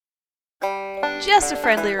Just a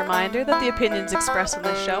friendly reminder that the opinions expressed on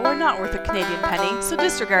this show are not worth a Canadian penny, so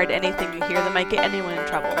disregard anything you hear that might get anyone in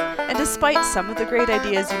trouble. And despite some of the great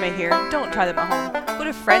ideas you may hear, don't try them at home. Go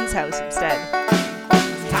to a friend's house instead.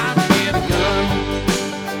 It's time to get a gun.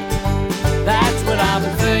 That's what I've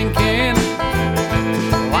been thinking.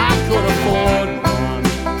 Well, I could afford one.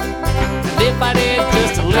 And if I did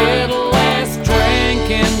just a little less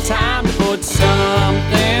drinking, time to put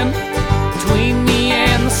something between me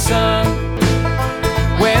and the sun.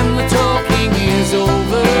 When the talking is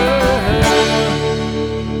over,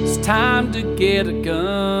 it's time to get a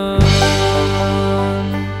gun.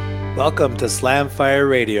 Welcome to Slamfire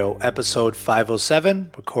Radio, episode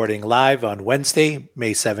 507, recording live on Wednesday,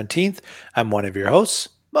 May 17th. I'm one of your hosts,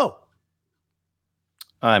 Mo.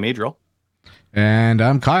 I'm Adriel. And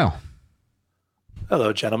I'm Kyle.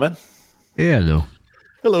 Hello, gentlemen. Hello.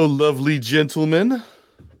 Hello, lovely gentlemen.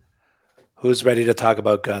 Who's ready to talk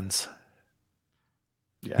about guns?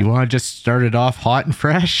 Yeah. You want to just start it off hot and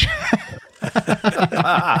fresh?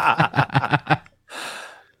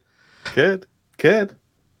 Good. You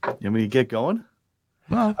want me to get going?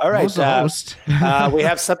 Well, all right. We We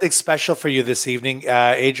have something special for you this evening.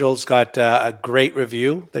 Adriel's got a great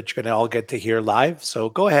review that you're going to all get to hear live. So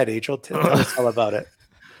go ahead, Adriel. Tell us all about it.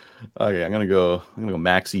 Okay, I'm gonna go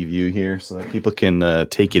maxi view here so that people can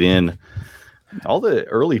take it in. All the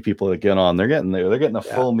early people that get on, they're getting a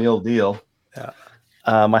full meal deal. Yeah.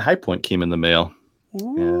 My High Point came in the mail.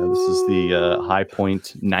 This is the High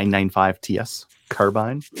Point 995 TS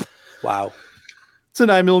carbine. Wow. It's a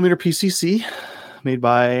 9mm PCC made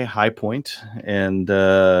by High Point, and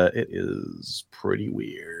it is pretty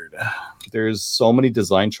weird. There's so many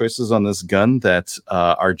design choices on this gun that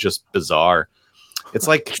are just bizarre. It's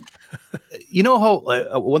like, you know how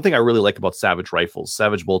one thing I really like about Savage rifles,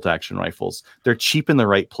 Savage bolt action rifles, they're cheap in the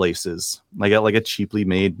right places. I got like a cheaply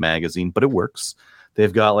made magazine, but it works.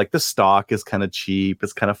 They've got like the stock is kind of cheap.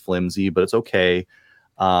 It's kind of flimsy, but it's okay.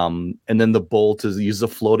 And then the bolt uses a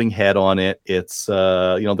floating head on it. It's,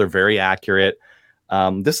 they're very accurate.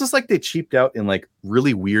 This is like they cheaped out in like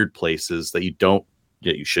really weird places that you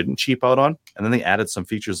shouldn't cheap out on. And then they added some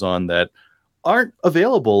features on that aren't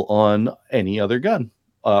available on any other gun.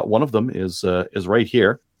 One of them is right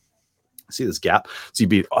here. See this gap? So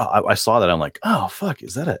I saw that. I'm like, oh fuck,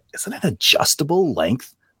 is that an adjustable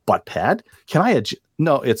length butt pad? Can I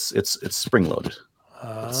No, it's spring loaded.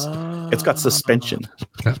 It's got suspension.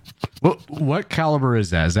 What caliber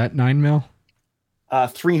is that? Is that 9mm?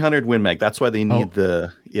 300 Win Mag. That's why they need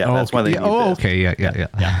the. Yeah, that's okay. why they need. Oh, okay.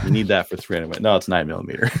 Yeah. You need that for 300. No, it's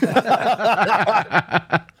 9mm.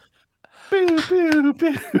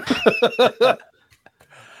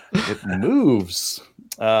 It moves,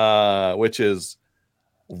 which is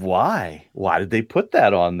why did they put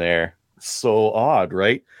that on there? So odd,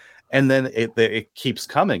 right? And then it keeps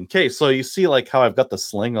coming. Okay, so you see like how I've got the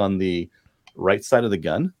sling on the right side of the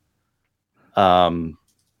gun when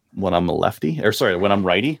I'm when I'm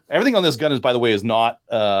righty. Everything on this gun is, by the way, is not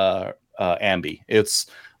ambi. It's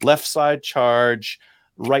left side charge,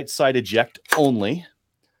 right side eject only.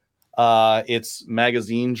 It's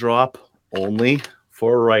magazine drop only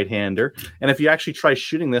for a right-hander. And if you actually try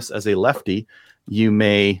shooting this as a lefty, you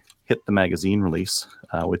may hit the magazine release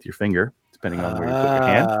with your finger, depending on where you put your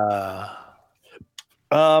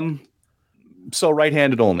hand. So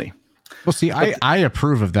right-handed only. Well, see, I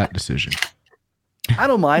approve of that decision. I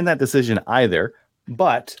don't mind that decision either,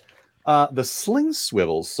 but the sling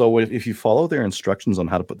swivels. So if you follow their instructions on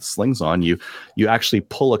how to put the slings on, you actually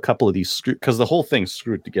pull a couple of these screws, because the whole thing's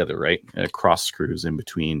screwed together, right? Cross screws in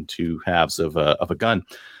between two halves of a gun.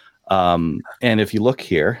 And if you look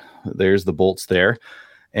here, there's the bolts there,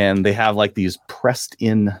 and they have like these pressed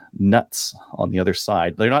in nuts on the other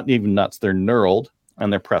side. They're not even nuts; they're knurled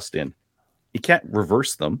and they're pressed in. You can't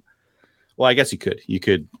reverse them. Well, I guess you could. You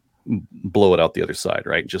could blow it out the other side,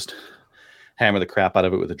 right? Just hammer the crap out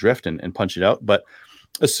of it with a drift and punch it out. But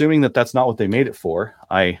assuming that that's not what they made it for,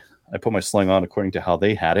 I put my sling on according to how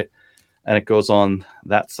they had it, and it goes on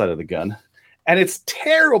that side of the gun, and it's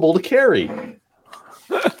terrible to carry.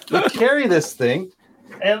 You carry this thing,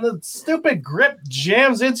 and the stupid grip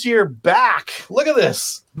jams into your back. Look at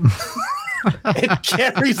this. It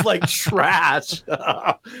carries like trash.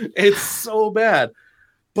 It's so bad.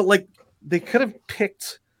 But like they could have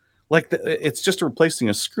picked, like it's just replacing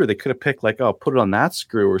a screw. They could have picked like, oh, put it on that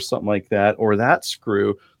screw or something like that, or that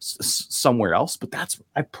screw somewhere else. But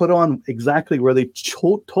I put on exactly where they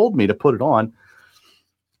told me to put it on,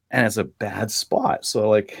 and it's a bad spot. So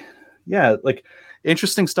like, yeah, like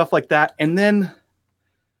interesting stuff like that. And then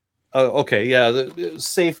Okay, yeah. The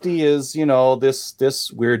safety is,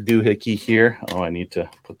 this weird doohickey here. Oh, I need to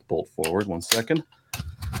put the bolt forward. 1 second.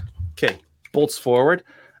 Okay, bolts forward.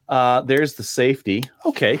 There's the safety.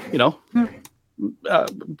 Okay,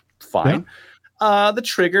 fine. Yeah. The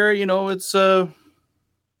trigger, it's a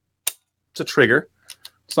trigger.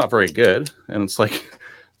 It's not very good, and it's like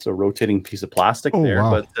it's a rotating piece of plastic there.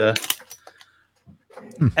 Wow. But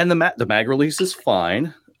and the mag release is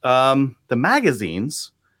fine. The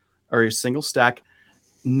magazines are a single stack,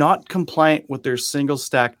 not compliant with their single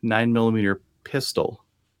stack 9mm pistol.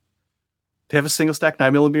 They have a single stack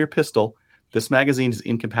 9mm pistol. This magazine is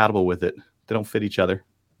incompatible with it. They don't fit each other.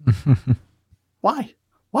 Why?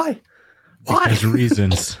 There's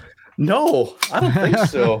reasons. No, I don't think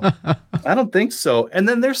so. I don't think so. And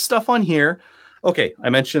then there's stuff on here. Okay, I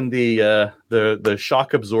mentioned the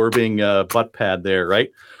shock absorbing butt pad there,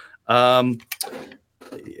 right?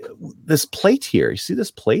 This plate here. You see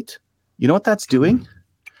this plate? You know what that's doing?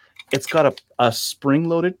 It's got a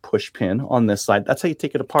spring-loaded push pin on this side. That's how you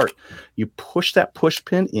take it apart. You push that push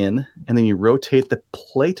pin in, and then you rotate the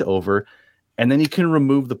plate over, and then you can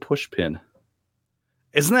remove the push pin.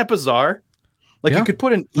 Isn't that bizarre? Like you could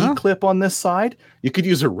put an E-clip on this side. You could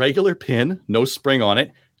use a regular pin, no spring on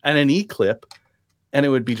it, and an E-clip, and it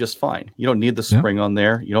would be just fine. You don't need the spring on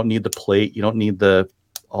there. You don't need the plate. You don't need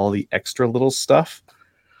all the extra little stuff.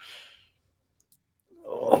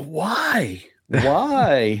 Oh, why?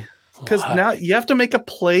 Why? Because now you have to make a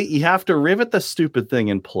plate. You have to rivet the stupid thing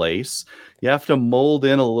in place. You have to mold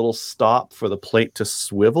in a little stop for the plate to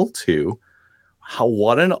swivel to.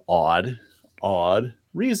 What an odd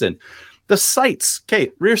reason. The sights, okay,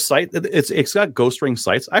 rear sight, it's got ghost ring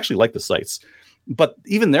sights. I actually like the sights, but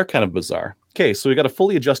even they're kind of bizarre. Okay, so we got a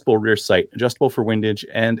fully adjustable rear sight, adjustable for windage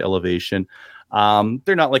and elevation.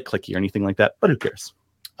 They're not like clicky or anything like that, but who cares?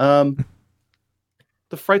 The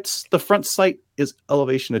front sight is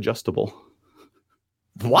elevation adjustable.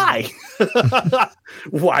 Why?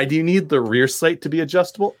 Why do you need the rear sight to be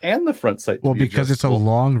adjustable and the front sight? Well, because it's a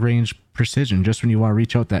long range precision, just when you want to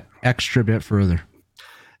reach out that extra bit further.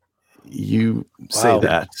 You say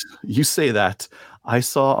that. You say that. I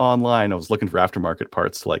saw online, I was looking for aftermarket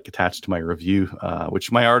parts to like attach to my review,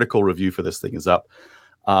 which my article review for this thing is up.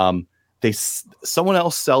 Someone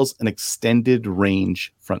else sells an extended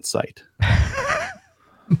range front sight.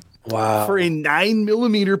 Wow. For a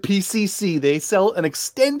 9mm PCC, they sell an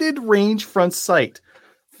extended range front sight.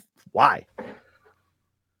 Why?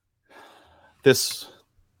 This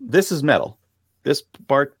is metal. This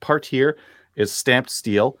part here is stamped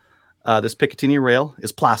steel. This Picatinny rail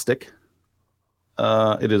is plastic.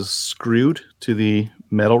 It is screwed to the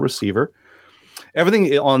metal receiver.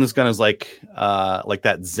 Everything on this gun is like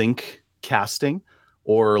that zinc casting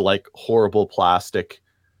or like horrible plastic,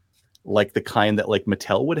 like the kind that like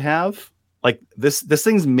Mattel would have. Like this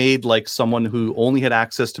thing's made like someone who only had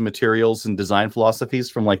access to materials and design philosophies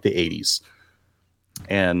from like the 80s.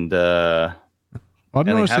 And I'm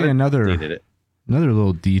noticing another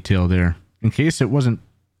little detail there. In case it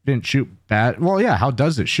didn't shoot bad. Well, yeah. How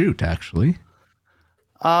does it shoot actually?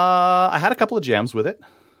 I had a couple of jams with it.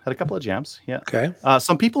 Yeah. Okay.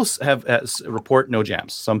 Some people report no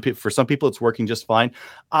jams. For some people, it's working just fine.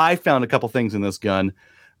 I found a couple things in this gun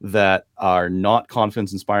that are not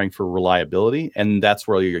confidence inspiring for reliability, and that's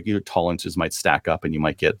where your tolerances might stack up, and you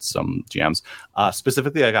might get some jams.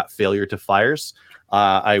 Specifically, I got failure to fires.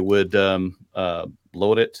 I would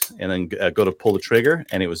load it and then go to pull the trigger,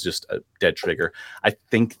 and it was just a dead trigger. I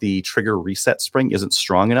think the trigger reset spring isn't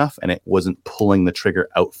strong enough, and it wasn't pulling the trigger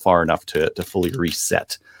out far enough to fully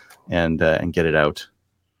reset and get it out.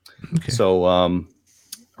 Okay. So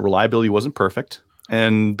reliability wasn't perfect,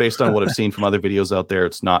 and based on what I've seen from other videos out there,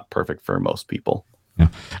 it's not perfect for most people. Yeah.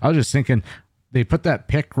 I was just thinking they put that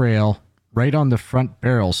pick rail right on the front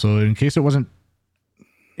barrel, so in case it wasn't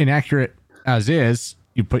inaccurate as is,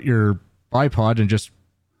 you put your bipod and just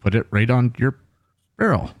put it right on your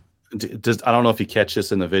barrel. I don't know if you catch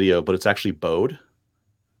this in the video, but it's actually bowed.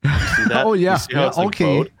 You see that? Oh yeah,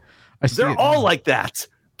 okay. They're all like that.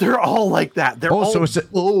 They're all like that. They're all so it's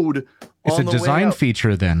bowed. It's a design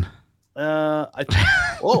feature then. I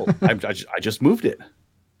just moved it.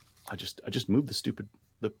 I just moved the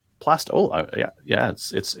plastic.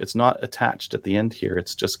 It's not attached at the end here.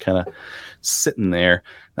 It's just kind of sitting there.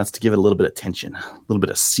 That's to give it a little bit of tension, a little bit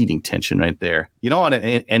of seating tension right there. You know, on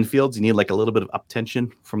Enfields, you need like a little bit of up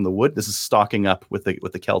tension from the wood. This is stocking up with the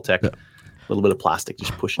Keltec. A little bit of plastic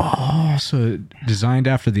just pushing. Oh, so designed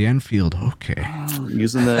after the Enfield. Okay.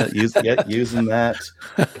 Using that.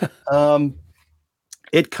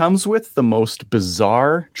 It comes with the most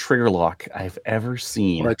bizarre trigger lock I've ever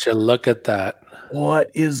seen. Let you look at that.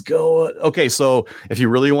 What is going? Okay, so if you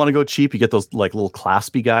really want to go cheap, you get those like little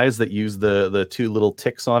claspy guys that use the two little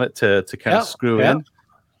ticks on it to kind of screw in.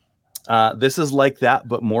 This is like that,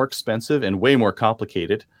 but more expensive and way more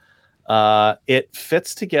complicated. It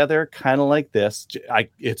fits together kind of like this.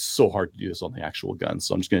 It's so hard to do this on the actual gun,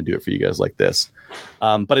 so I'm just going to do it for you guys like this.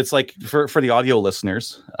 But it's like for the audio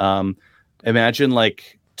listeners, imagine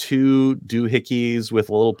like two doohickeys with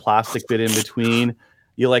a little plastic bit in between.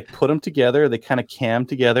 You like put them together, they kind of cam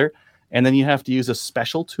together, and then you have to use a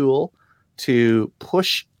special tool to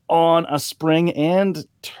push on a spring and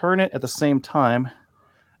turn it at the same time,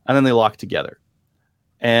 and then they lock together.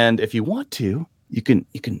 And if you want to, you can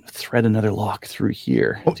thread another lock through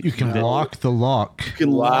here. Oh, you can lock the lock. You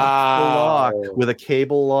can lock the lock with a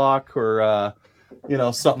cable lock or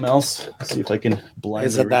something else. Let's see if I can blind.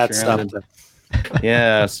 Isn't that something?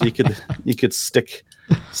 Yeah, so you could stick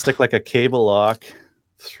like a cable lock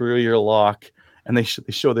through your lock, and they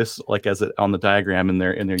show this like as it on the diagram in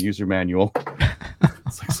their user manual.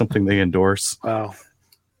 It's like something they endorse. Wow.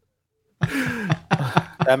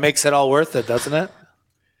 That makes it all worth it, doesn't it?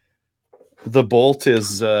 The bolt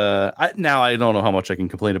is now I don't know how much I can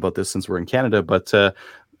complain about this since we're in Canada, but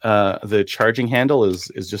the charging handle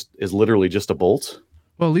is literally just a bolt.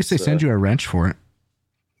 Well, at least they send you a wrench for it.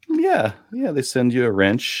 Yeah, they send you a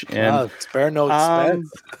wrench, and spare no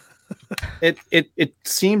expense. It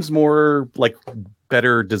seems more like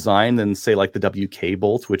better design than say like the WK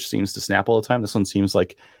bolt, which seems to snap all the time. This one seems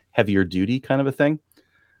like heavier duty kind of a thing.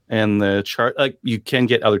 And the like you can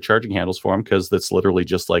get other charging handles for them because that's literally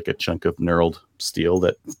just like a chunk of knurled steel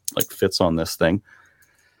that like fits on this thing.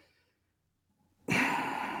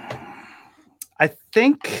 I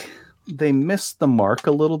think they missed the mark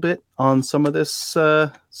a little bit on some of this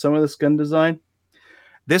gun design.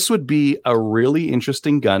 This would be a really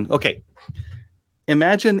interesting gun. Okay.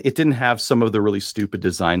 Imagine it didn't have some of the really stupid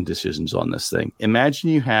design decisions on this thing.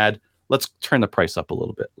 Imagine let's turn the price up a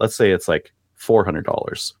little bit. Let's say it's like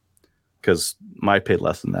 $400 because I paid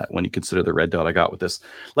less than that when you consider the red dot I got with this.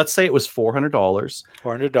 Let's say it was $400.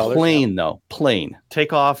 $400. Plain though. Plain.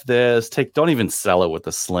 Take off this. Don't even sell it with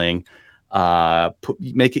the sling.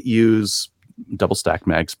 Make it use double stack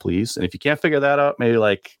mags, please. And if you can't figure that out, maybe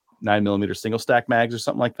like 9mm single stack mags or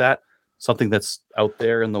something like that. Something that's out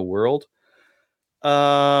there in the world.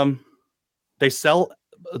 They sell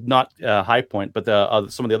not High Point, but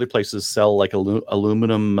some of the other places sell like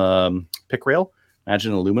aluminum pick rail.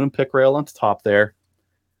 Imagine an aluminum pick rail on the top there,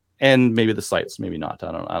 and maybe the sights, maybe not.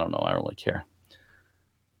 I don't know. I don't really care.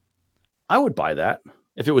 I would buy that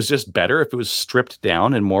if it was just better. If it was stripped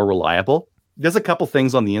down and more reliable. There's a couple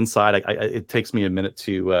things on the inside. It takes me a minute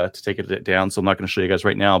to take it down, so I'm not going to show you guys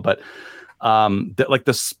right now. But like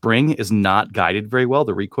the spring is not guided very well,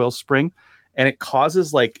 the recoil spring, and it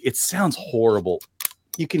causes it sounds horrible.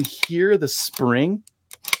 You can hear the spring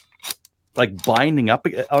like binding up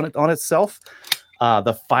on itself.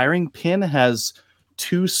 The firing pin has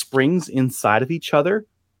two springs inside of each other,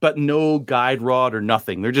 but no guide rod or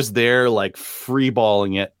nothing. They're just there like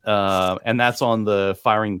freeballing it, and that's on the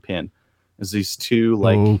firing pin. Is these two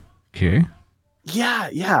like okay?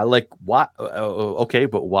 Yeah. Like what? Okay,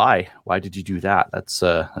 but why? Why did you do that? That's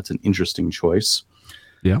an interesting choice.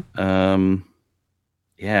 Yeah.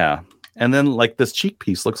 Yeah. And then like this cheek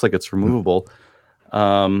piece looks like it's removable.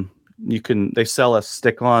 They sell a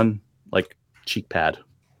stick-on like cheek pad,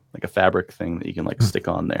 like a fabric thing that you can like stick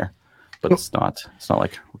on there, but it's not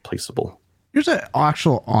like replaceable. Here's an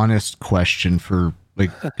actual honest question for like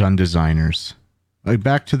gun designers. Like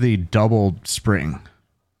back to the double spring.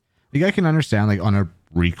 Like I can understand like on a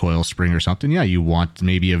recoil spring or something. Yeah, you want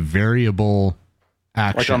maybe a variable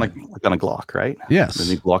action. Like on a Glock, right? Yes. The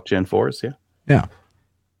new Glock Gen 4s, yeah. Yeah.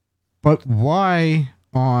 But why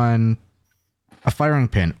on a firing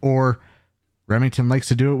pin? Or Remington likes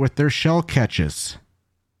to do it with their shell catches.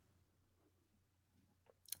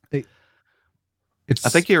 I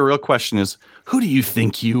think your real question is, who do you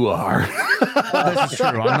think you are? That's true.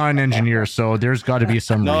 I'm not an engineer, so there's got to be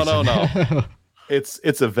some reason. No.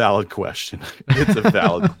 It's a valid question. It's a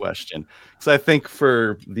valid question. So I think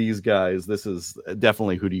for these guys, this is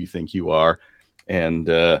definitely who do you think you are? And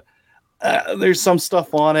there's some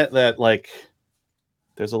stuff on it that like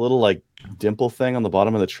there's a little like dimple thing on the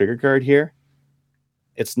bottom of the trigger guard here.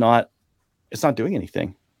 It's not doing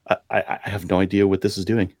anything. I have no idea what this is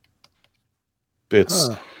doing. It's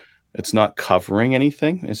not covering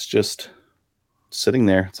anything. It's just sitting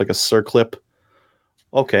there. It's like a circlip.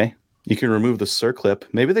 Okay. You can remove the circlip.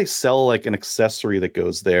 Maybe they sell like an accessory that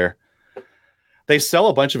goes there. They sell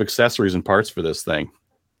a bunch of accessories and parts for this thing.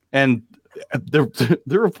 And the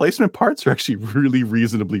replacement parts are actually really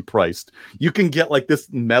reasonably priced. You can get like this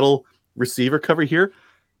metal receiver cover here,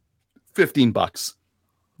 $15.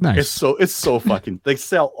 Nice. It's so fucking. They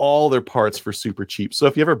sell all their parts for super cheap. So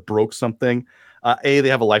if you ever broke something, A, they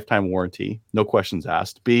have a lifetime warranty, no questions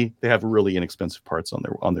asked. B, they have really inexpensive parts on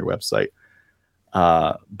their website.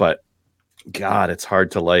 But God, it's hard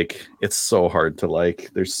to like. It's so hard to like.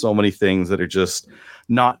 There's so many things that are just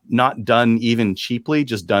not done even cheaply,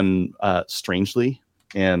 just done strangely.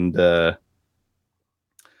 And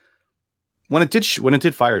when it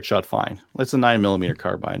did fire, it shot fine. It's a 9mm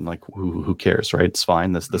carbine. Like who cares, right? It's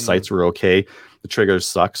fine. The sights were okay. The trigger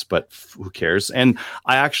sucks, but who cares? And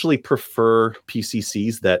I actually prefer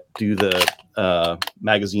PCCs that do the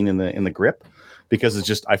magazine in the grip, because it's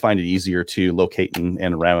just, I find it easier to locate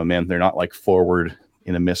and ram them in. They're not like forward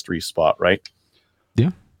in a mystery spot, right?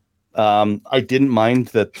 Yeah. I didn't mind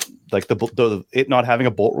that, like it not having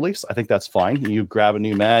a bolt release. I think that's fine. You grab a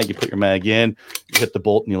new mag, you put your mag in, you hit the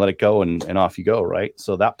bolt and you let it go and off you go, right?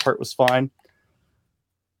 So that part was fine.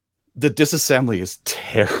 The disassembly is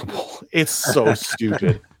terrible. It's so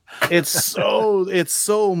stupid. It's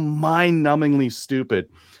so mind-numbingly stupid.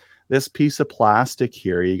 This piece of plastic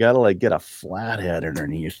here, you gotta like get a flathead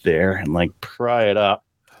underneath there and like pry it up,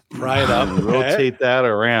 rotate that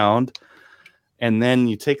around. And then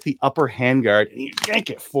you take the upper handguard and you yank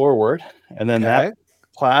it forward. And then that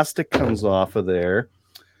plastic comes off of there.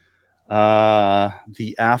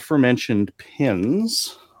 The aforementioned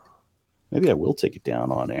pins. Maybe I will take it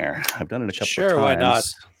down on air. I've done it a couple of times. Sure, why not?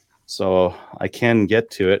 So I can get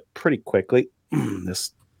to it pretty quickly.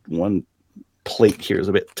 This one plate here is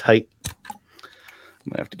a bit tight. I'm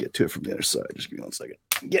going to have to get to it from the other side. Just give me 1 second.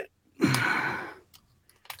 Get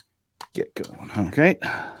going. Okay.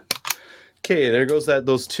 Okay, there goes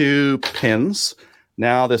those two pins.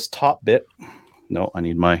 Now this top bit. No, I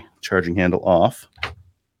need my charging handle off.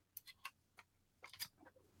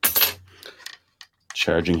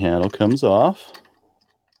 Charging handle comes off.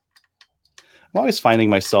 I'm always finding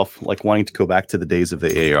myself like wanting to go back to the days of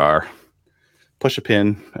the AR. Push a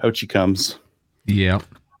pin, out she comes. Yeah.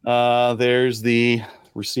 There's the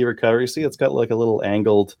receiver cover. You see, it's got like a little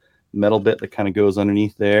angled metal bit that kind of goes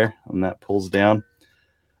underneath there, and that pulls down.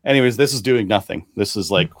 Anyways, this is doing nothing. This is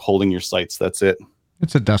like holding your sights. That's it.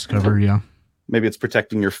 It's a dust cover, yeah. Maybe it's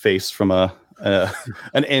protecting your face from an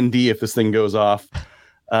ND if this thing goes off.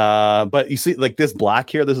 But you see, like this black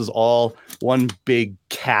here, this is all one big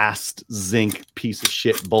cast zinc piece of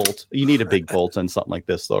shit bolt. You need a big bolt on something like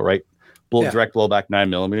this, though, right? Direct blowback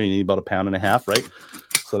 9mm. You need about 1.5 pounds, right?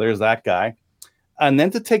 So there's that guy. And then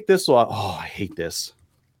to take this off, oh, I hate this.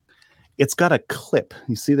 It's got a clip.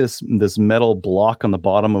 You see this metal block on the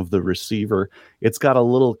bottom of the receiver. It's got a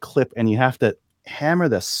little clip, and you have to hammer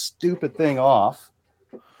this stupid thing off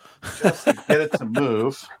just to get it to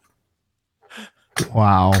move.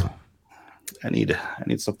 Wow. I need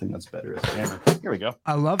something that's better as a hammer. Here we go.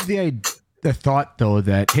 I love the thought, though,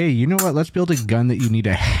 that, hey, you know what? Let's build a gun that you need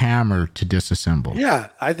a hammer to disassemble. Yeah,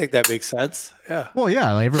 I think that makes sense. Yeah. Well,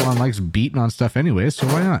 yeah, everyone likes beating on stuff anyway, so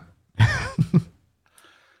why not?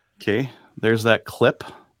 Okay, there's that clip.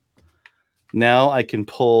 Now I can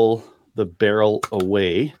pull the barrel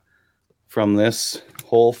away from this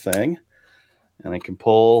whole thing. And I can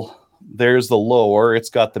pull, there's the lower.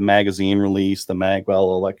 It's got the magazine release, the mag well,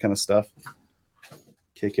 all that kind of stuff.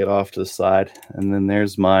 Kick it off to the side. And then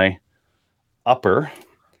there's my upper.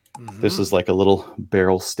 Mm-hmm. This is like a little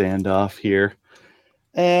barrel standoff here.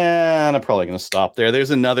 And I'm probably going to stop there.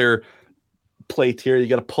 There's another plate here you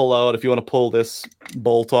got to pull out if you want to pull this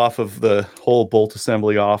bolt off of the whole bolt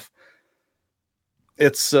assembly off.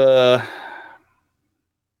 It's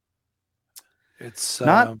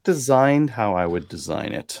not designed how I would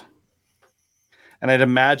design it. And I'd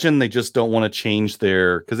imagine they just don't want to change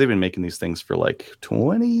because they've been making these things for like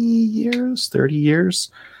 20 years, 30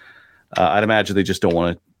 years. I'd imagine they just don't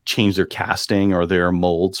want to change their casting or their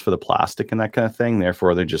molds for the plastic and that kind of thing.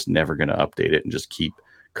 Therefore, they're just never going to update it and just keep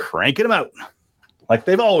cranking them out like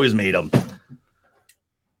they've always made them.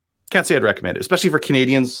 Can't say I'd recommend it, especially for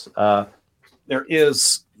Canadians. There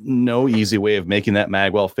is no easy way of making that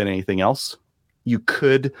magwell fit anything else. You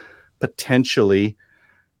could potentially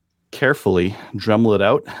carefully Dremel it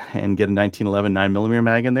out and get a 1911 9mm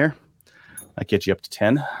mag in there. That gets you up to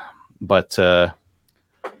 10. But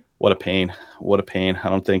what a pain. What a pain. I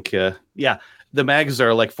don't think... the mags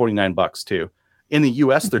are like $49 too. In the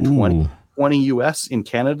US, they're 20 US. In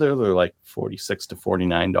Canada, they're like $46 to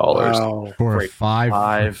 $49. Wow. For a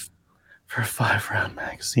five for a 5-round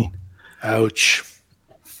magazine. Ouch.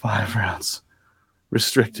 5 rounds.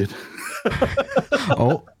 Restricted.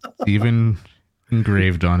 Oh, even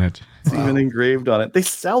engraved on it. It's even engraved on it. They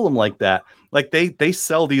sell them like that. Like they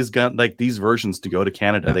sell these these versions to go to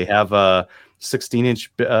Canada. They have a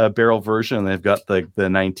 16-inch barrel version, and they've got the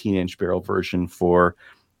 19-inch barrel version for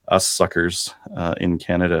us suckers in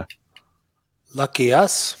Canada. Lucky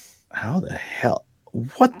us. How the hell?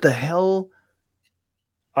 What the hell?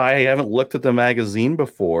 I haven't looked at the magazine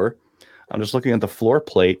before. I'm just looking at the floor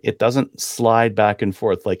plate. It doesn't slide back and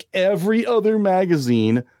forth like every other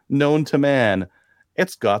magazine known to man.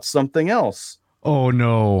 It's got something else. Oh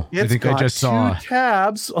no! I think I just saw two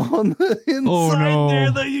tabs on the inside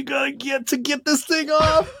there that you gotta get to get this thing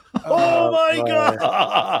off. Oh my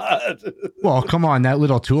god! Well, come on, that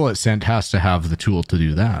little tool it sent has to have the tool to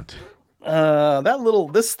do that.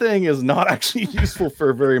 This thing is not actually useful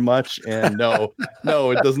for very much, and no,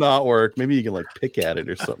 it does not work. Maybe you can like pick at it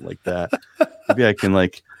or something like that. Maybe I can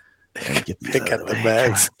like get pick at the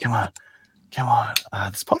bags. Come on.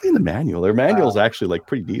 It's probably in the manual. Their manual is actually like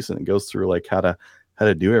pretty decent. It goes through like how to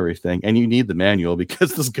do everything, and you need the manual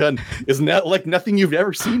because this gun is not like nothing you've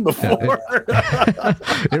ever seen before.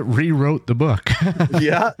 It rewrote the book.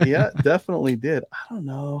 yeah, definitely did. I don't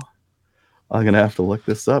know. I'm gonna have to look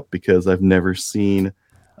this up because I've never seen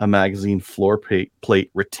a magazine floor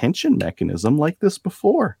plate retention mechanism like this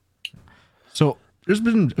before. So there's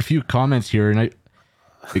been a few comments here, and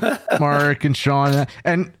Mark and Sean,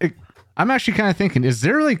 and I'm actually kind of thinking, is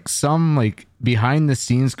there like some like behind the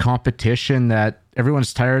scenes competition that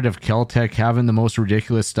everyone's tired of Kel-Tec having the most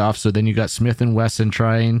ridiculous stuff? So then you got Smith and Wesson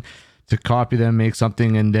trying to copy them, make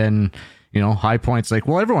something, and then, High Point's like,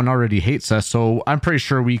 well, everyone already hates us, so I'm pretty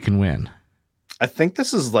sure we can win. I think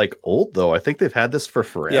this is like old though. I think they've had this for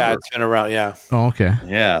forever. Yeah, it's been around. Yeah. Oh, okay.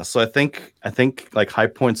 Yeah. So I think like High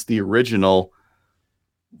Point's the original.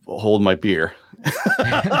 Hold my beer.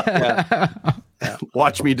 Yeah.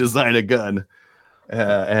 Watch me design a gun,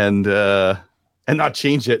 and not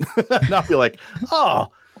change it. Not be like, oh,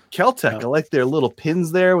 Kel-Tec. I like their little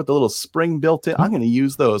pins there with the little spring built in. I'm going to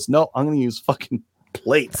use those. No, I'm going to use fucking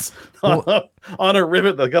plates on a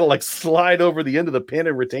rivet that got to like slide over the end of the pin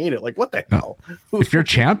and retain it. Like, what the hell? If you're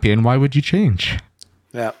champion, why would you change?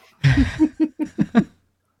 Yeah.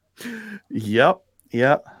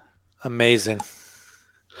 Yep. Amazing.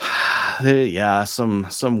 Yeah,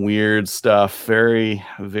 some weird stuff. Very,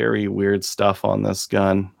 very weird stuff on this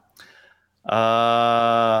gun.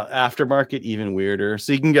 Aftermarket, even weirder.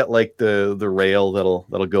 So you can get like the rail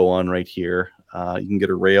that'll go on right here. You can get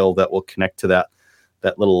a rail that will connect to that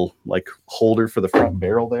little like holder for the front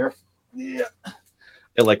barrel there. Yeah,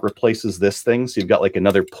 it like replaces this thing, so you've got like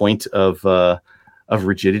another point of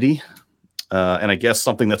rigidity, and I guess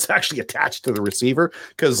something that's actually attached to the receiver.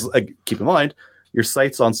 Because keep in mind, your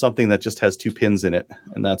sight's on something that just has two pins in it,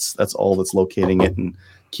 and that's all that's locating it and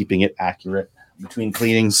keeping it accurate between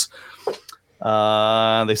cleanings.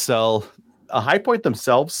 They sell High Point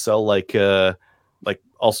themselves sell like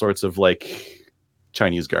all sorts of like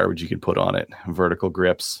Chinese garbage you can put on it. Vertical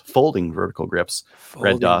grips, folding vertical grips,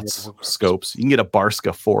 red dots, scopes. You can get a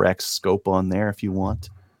Barska 4X scope on there if you want.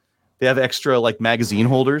 They have extra like magazine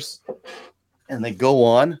holders, and they go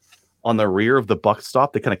on the rear of the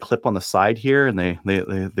buttstock. They kind of clip on the side here, and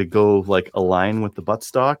they go like align with the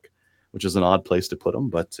buttstock, which is an odd place to put them,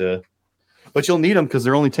 but you'll need them because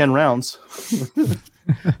they're only 10 rounds.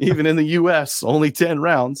 Even in the US, only 10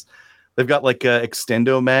 rounds. They've got like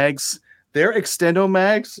extendo mags. Their extendo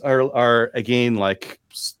mags are again like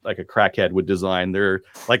a crackhead would design. They're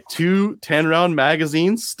like two 10-round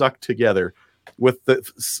magazines stuck together with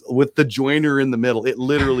the joiner in the middle. It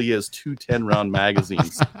literally is two 10-round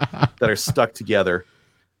magazines that are stuck together.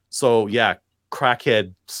 So yeah,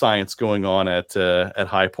 crackhead science going on at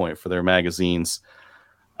High Point for their magazines.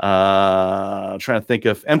 Trying to think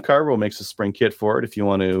if M Carbo makes a spring kit for it if you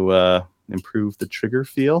want to improve the trigger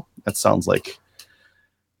feel. That sounds like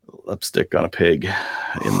lipstick on a pig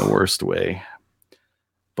in the worst way.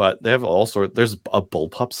 But they have all sorts. There's a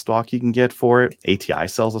bullpup stock you can get for it. ATI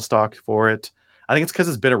sells a stock for it. I think it's because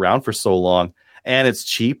it's been around for so long and it's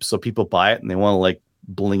cheap, so people buy it and they want to like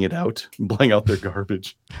bling out their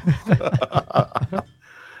garbage.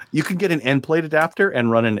 You can get an end plate adapter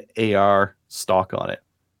and run an AR stock on it.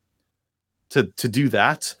 To do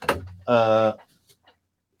that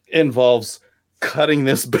involves cutting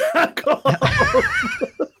this back off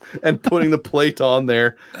and putting the plate on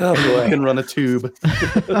there. Oh boy. You can run a tube.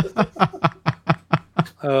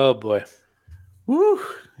 Oh boy. Woo.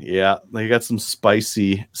 Yeah, they got some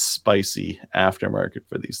spicy aftermarket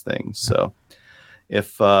for these things. So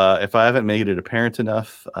if I haven't made it apparent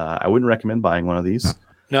enough, I wouldn't recommend buying one of these.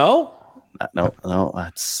 No,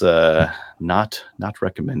 that's not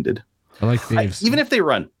recommended. I like Dave's. Even if they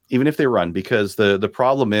run even if they run, because the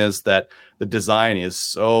problem is that the design is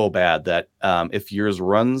so bad that if yours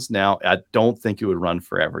runs now, I don't think it would run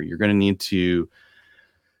forever. You're going to need to.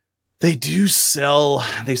 They sell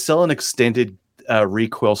an extended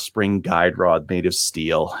recoil spring guide rod made of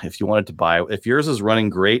steel. If you wanted to buy, if yours is running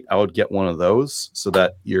great, I would get one of those so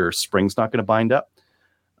that your spring's not going to bind up.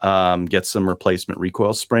 Get some replacement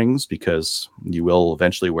recoil springs because you will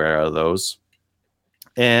eventually wear out of those.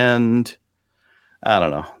 And I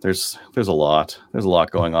don't know. There's a lot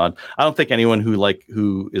going on. I don't think anyone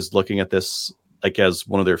who is looking at this like as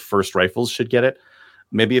one of their first rifles should get it.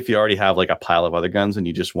 Maybe if you already have like a pile of other guns and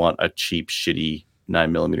you just want a cheap, shitty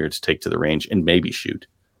 9mm to take to the range and maybe shoot.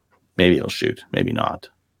 Maybe it'll shoot, maybe not.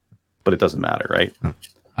 But it doesn't matter, right?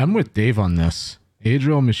 I'm with Dave on this.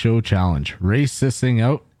 Adriel Michaud challenge. Race this thing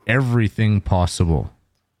out. Everything possible.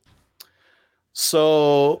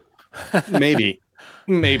 So maybe.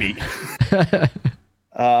 In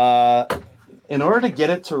order to get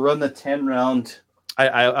it to run the 10 round,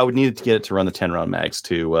 I would need it to get it to run the 10 round mags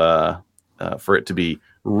to for it to be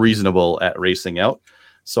reasonable at racing out.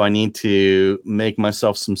 So I need to make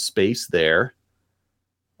myself some space there,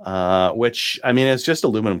 which I mean, it's just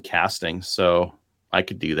aluminum casting. So I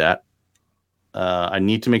could do that. I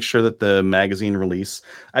need to make sure that the magazine release,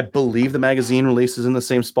 I believe the magazine release is in the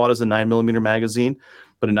same spot as a 9mm magazine,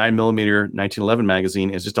 but a 9mm 1911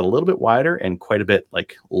 magazine is just a little bit wider and quite a bit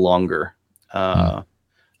like longer.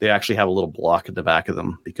 They actually have a little block at the back of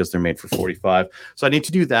them because they're made for 45. So I need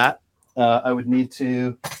to do that. I would need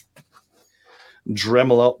to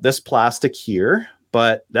Dremel out this plastic here,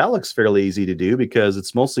 but that looks fairly easy to do because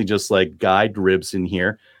it's mostly just like guide ribs in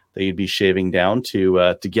here that you'd be shaving down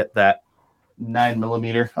to get that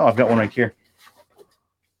 9mm. Oh, I've got one right here.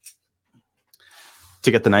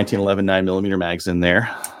 To get the 1911 9mm mags in there.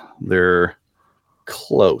 They're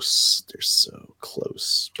close. They're so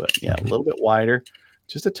close. But yeah, a little bit wider.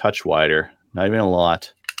 Just a touch wider. Not even a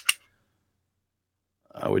lot.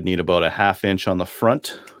 I would need about a 1/2 inch on the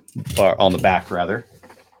front, or on the back rather.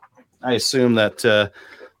 I assume that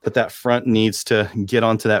that front needs to get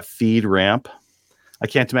onto that feed ramp. I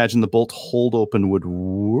can't imagine the bolt hold open would.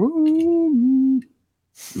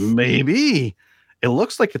 Maybe it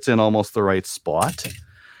looks like it's in almost the right spot.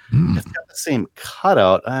 It's got the same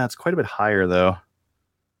cutout. It's quite a bit higher though.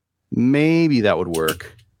 Maybe that would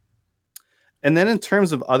work. And then in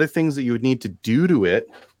terms of other things that you would need to do to it,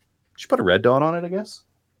 should put a red dot on it, I guess.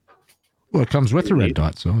 Well, it comes with a red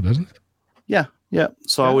dot, so it doesn't. Yeah.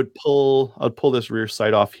 So I would pull this rear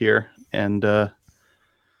sight off here and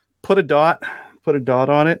put a dot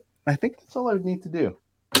on it. I think that's all I would need to do.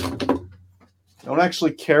 I don't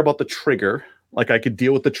actually care about the trigger. Like I could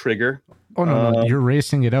deal with the trigger. Oh no, you're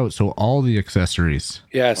racing it out, so all the accessories.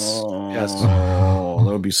 Yes. Yes. Oh,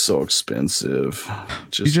 that would be so expensive.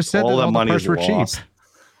 You just said all that all the parts were lost. Cheap.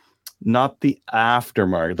 Not the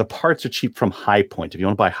aftermarket. The parts are cheap from High Point. If you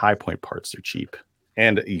want to buy High Point parts, they're cheap.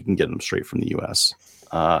 And you can get them straight from the US.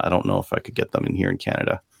 I don't know if I could get them in here in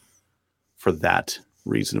Canada for that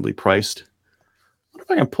reasonably priced. I wonder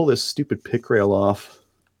if I can pull this stupid pick rail off.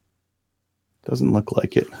 Doesn't look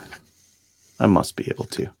like it. I must be able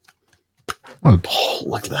to. Oh,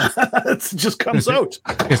 look at that. It just comes out.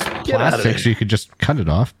 It's plastic, so you could just cut it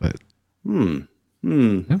off, but Yeah.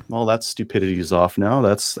 Well, that stupidity is off now.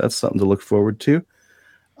 That's something to look forward to.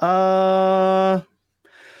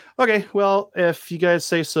 Okay, well, if you guys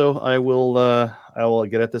say so, I will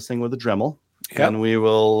get at this thing with a Dremel, and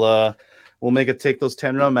we'll make it take those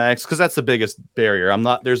 10 round mags because that's the biggest barrier.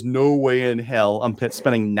 There's no way in hell I'm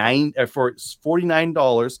spending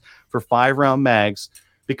 $49 for 5 round mags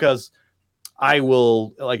because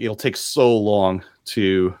it'll take so long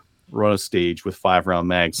to run a stage with 5 round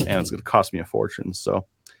mags and it's going to cost me a fortune. So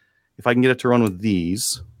if I can get it to run with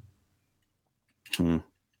these, I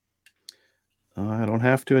don't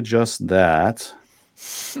have to adjust that.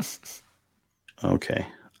 Okay.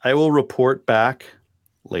 I will report back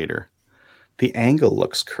later. The angle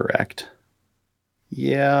looks correct.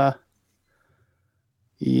 Yeah,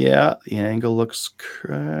 the angle looks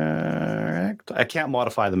correct. I can't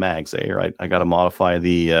modify the mags, right? I got to modify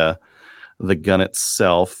the gun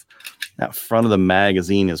itself. That front of the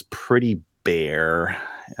magazine is pretty bare,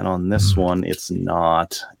 and on this one, it's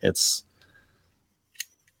not. It's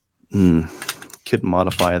could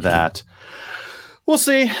modify that. We'll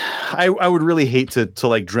see. I would really hate to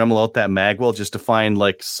like Dremel out that magwell just to find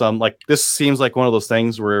like some like this seems like one of those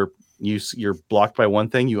things where you're blocked by one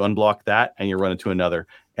thing, you unblock that, and you run into another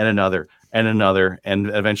and another and another, and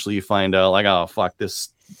eventually you find out like, oh fuck, this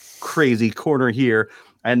crazy corner here,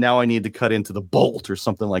 and now I need to cut into the bolt or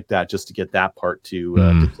something like that just to get that part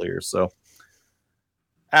to clear. So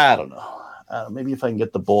I don't know. Maybe if I can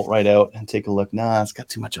get the bolt right out and take a look. Nah, it's got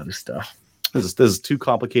too much other stuff. This is too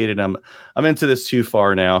complicated. I'm into this too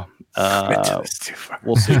far now.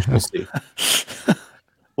 We'll see.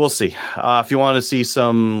 We'll see. If you want to see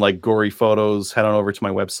some like gory photos, head on over to my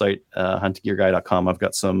website, huntinggearguy.com. I've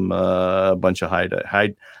got some bunch of high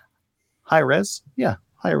res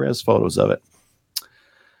photos of it.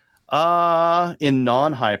 In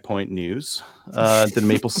non-High Point news, did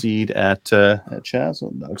Maple Seed at Chaz.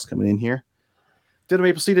 Oh, dog's coming in here. Did a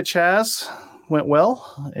Maple Seed at Chaz. Went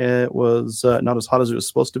well. It was not as hot as it was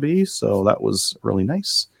supposed to be, so that was really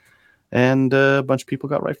nice. And a bunch of people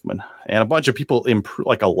got riflemen, and a bunch of people improved.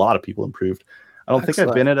 Like a lot of people improved. I don't think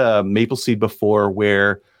I've been at a Maple Seed before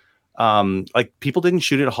where, like people didn't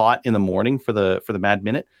shoot it hot in the morning for the Mad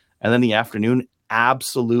Minute, and then the afternoon,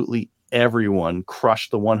 absolutely everyone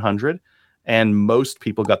crushed the 100, and most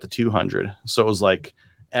people got the 200. So it was like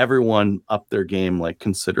everyone upped their game like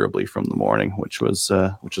considerably from the morning, which was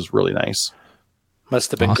really nice.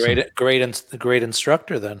 Must have been Awesome. great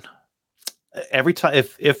instructor then. Every time,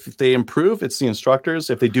 if they improve, it's the instructors.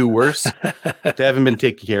 If they do worse, they haven't been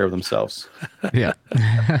taking care of themselves. Yeah.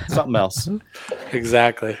 Something else.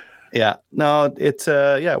 Exactly. Yeah. No, it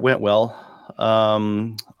went well.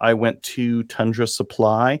 I went to Tundra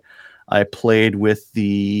Supply. I played with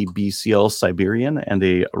the BCL Siberian and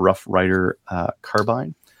a Rough Rider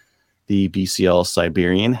carbine. The BCL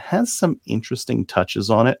Siberian has some interesting touches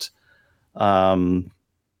on it. I'm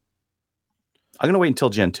going to wait until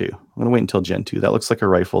Gen 2. That looks like a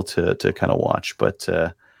rifle to kind of watch, but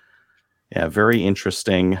yeah, very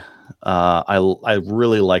interesting. I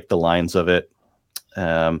really like the lines of it.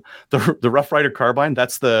 The Rough Rider carbine,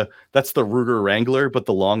 that's the Ruger Wrangler, but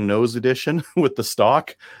the long nose edition with the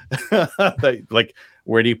stock. Like,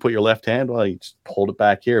 where do you put your left hand? Well, you just hold it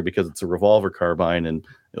back here because it's a revolver carbine and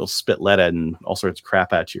it'll spit lead and all sorts of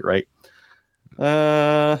crap at you, right?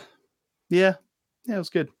 Yeah, it was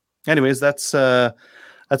good. Anyways, that's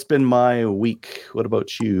been my week. What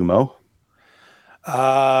about you, Mo?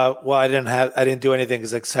 Well, I didn't do anything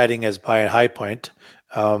as exciting as buying High Point.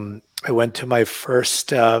 I went to my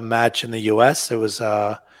first match in the U.S. It was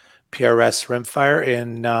PRS Rimfire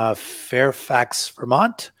in Fairfax,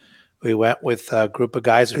 Vermont. We went with a group of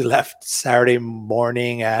guys. We left Saturday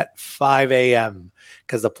morning at 5 a.m.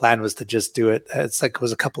 because the plan was to just do it. It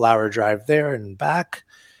was a couple-hour drive there and back.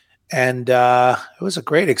 And it was a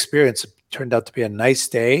great experience. It turned out to be a nice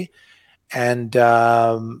day. And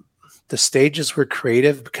the stages were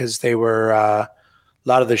creative because they were a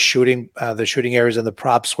lot of the shooting areas and the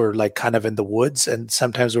props were like kind of in the woods. And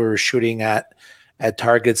sometimes we were shooting at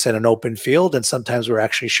targets in an open field. And sometimes we were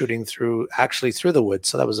actually shooting through the woods.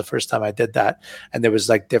 So that was the first time I did that. And there was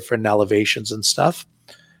like different elevations and stuff.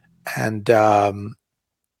 And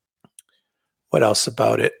what else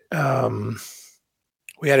about it?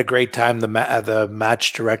 We had a great time. The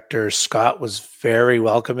match director, Scott, was very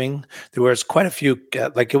welcoming. There was quite a few,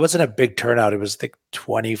 it wasn't a big turnout. It was like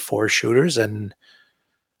 24 shooters. And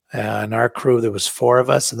in our crew, there was 4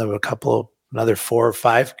 of us, and there were another 4 or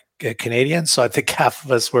 5 Canadians. So I think half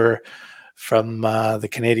of us were from the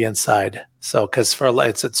Canadian side. So because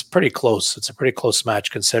it's pretty close. It's a pretty close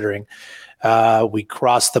match considering. We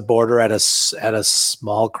crossed the border at a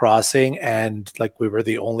small crossing, and like we were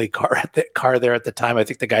the only car there at the time. I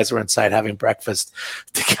think the guys were inside having breakfast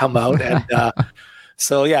to come out, and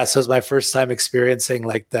so it was my first time experiencing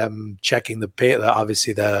like them checking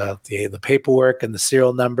obviously the paperwork and the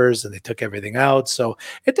serial numbers, and they took everything out. So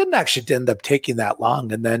it didn't actually end up taking that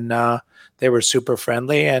long, and then they were super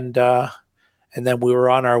friendly, and then we were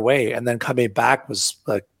on our way, and then coming back was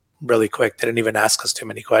like really quick. They didn't even ask us too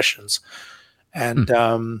many questions. And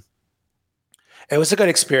it was a good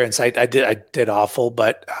experience. I did awful,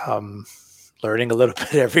 but learning a little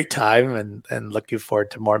bit every time and looking forward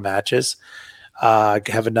to more matches. I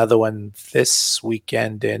have another one this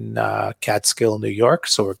weekend in Catskill, New York.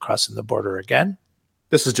 So we're crossing the border again.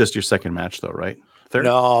 This is just your second match though, right? Third?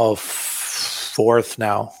 No, fourth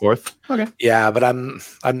now. Fourth? Okay. Yeah, but I'm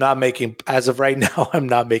not making, as of right now, I'm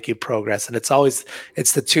not making progress. And it's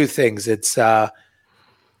the two things. It's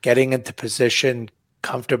getting into position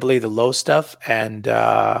comfortably, the low stuff, and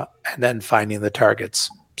then finding the targets.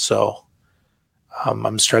 So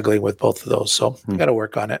I'm struggling with both of those. So I got to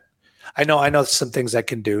work on it. I know some things I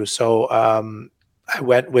can do. So I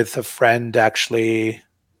went with a friend actually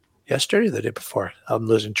yesterday, or the day before. I'm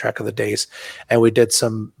losing track of the days, and we did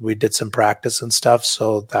some practice and stuff.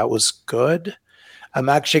 So that was good. I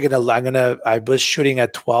was shooting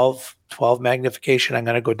at 12 magnification. I'm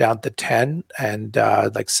going to go down to 10 and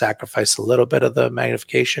sacrifice a little bit of the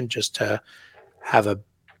magnification just to have a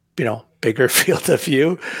bigger field of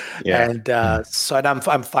view. Yeah. And so and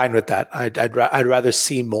I'm fine with that. I'd rather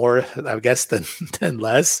see more, I guess, than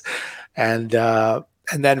less. And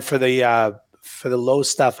then for the low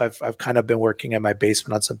stuff, I've kind of been working in my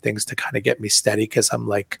basement on some things to kind of get me steady, because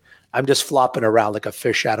I'm just flopping around like a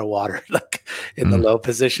fish out of water, like in the low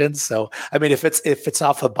positions. So I mean, if it's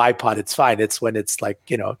off a bipod, it's fine. It's when it's like,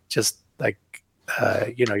 just like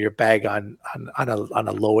your bag on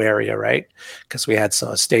a low area, right? Because we had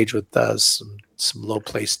a stage with some low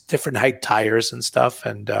place, different height tires and stuff,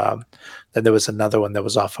 and then there was another one that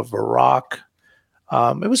was off of a rock.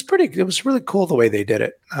 It was really cool the way they did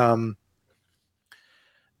it.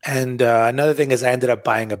 And another thing is I ended up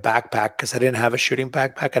buying a backpack because I didn't have a shooting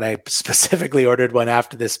backpack, and I specifically ordered one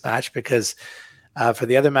after this match because for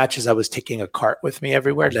the other matches I was taking a cart with me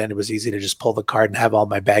everywhere, and it was easy to just pull the cart and have all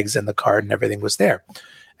my bags in the cart and everything was there.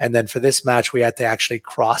 And then for this match, we had to actually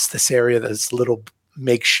cross this area, this little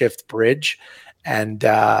makeshift bridge, and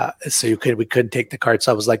so we couldn't take the cart.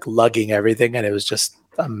 So I was like lugging everything, and it was just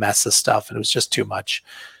a mess of stuff, and it was just too much.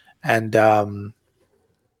 And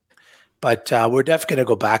but we're definitely going to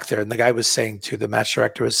go back there. And the guy was saying too, the match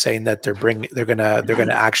director was saying that they're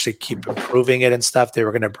gonna actually keep improving it and stuff. They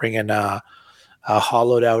were going to bring in a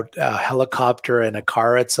hollowed out helicopter and a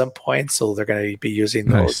car at some point, so they're going to be using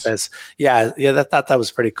those as that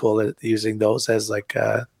was pretty cool, using those as like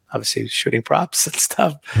obviously shooting props and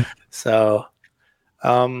stuff. So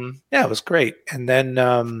it was great. And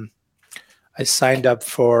then I signed up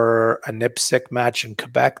for a NIPSC match in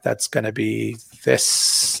Quebec. That's going to be this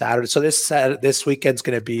Saturday. So this weekend's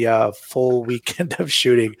going to be a full weekend of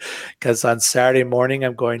shooting, because on Saturday morning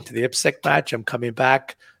I'm going to the IPSC match. I'm coming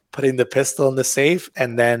back, putting the pistol in the safe,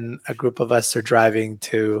 and then a group of us are driving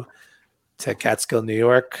to Catskill, New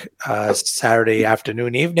York, Saturday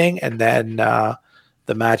afternoon, evening, and then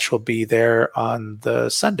the match will be there on the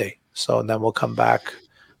Sunday. So, and then we'll come back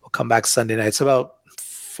Sunday night. It's about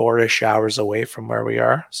 4-ish hours away from where we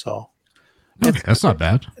are. So okay, that's not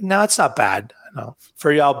bad. No, it's not bad. No,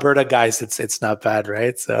 for you Alberta guys, it's not bad,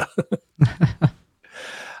 right? So,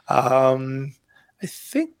 I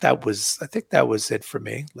think that was it for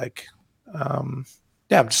me. Like, I'm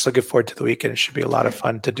just looking forward to the weekend. It should be a lot of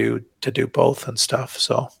fun to do both and stuff.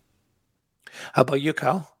 So, how about you,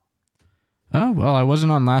 Kyle? Oh, well, I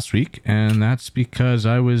wasn't on last week, and that's because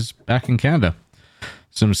I was back in Canada.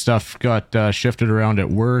 Some stuff got shifted around at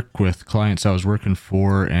work with clients I was working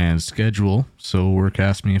for and schedule. So work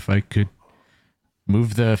asked me if I could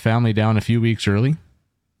move the family down a few weeks early.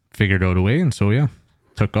 Figured out a way, and so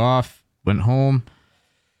took off, went home,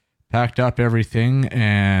 packed up everything,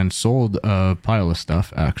 and sold a pile of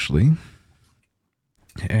stuff, actually.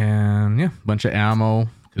 And bunch of ammo,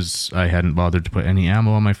 because I hadn't bothered to put any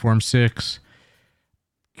ammo on my Form 6.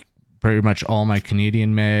 Pretty much all my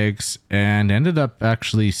Canadian mags, and ended up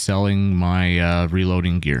actually selling my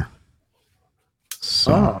reloading gear.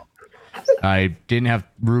 So I didn't have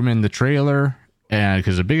room in the trailer, and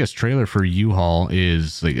because the biggest trailer for U-Haul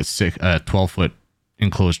is like a 12-foot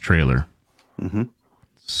enclosed trailer. Mm-hmm.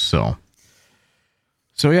 So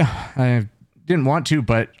I didn't want to,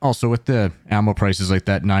 but also with the ammo prices like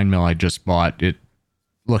that 9mm I just bought,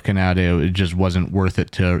 looking at it just wasn't worth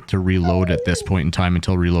it to reload at this point in time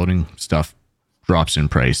until reloading stuff drops in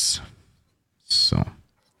price. So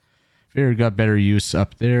figured got better use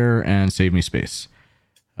up there and saved me space.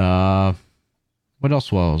 What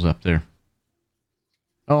else while I was up there?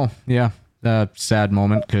 Oh yeah, sad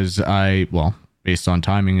moment, because based on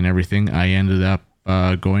timing and everything, I ended up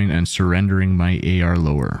going and surrendering my AR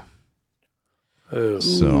lower.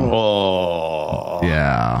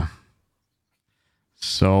 Yeah.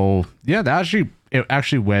 So it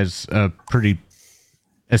actually was a pretty,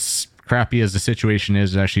 as crappy as the situation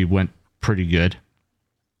is, it actually went pretty good.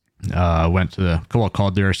 Went to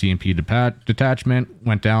called the RCMP detachment,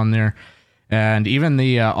 went down there, and even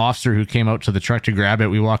the officer who came out to the truck to grab it,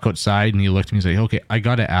 we walk outside and he looked at me and said, "Okay, I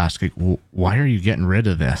got to ask, like, why are you getting rid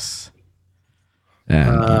of this?"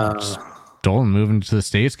 And told him moving to the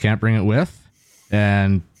States, can't bring it with,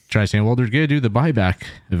 and try saying, well, they're going to do the buyback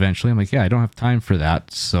eventually. I'm like, I don't have time for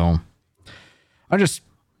that. So I'm just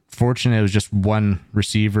fortunate it was just one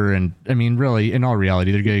receiver. And I mean, really, in all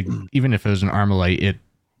reality, they're going to, even if it was an Armalite,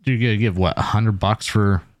 they're going to give what,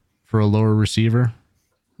 $100 for a lower receiver?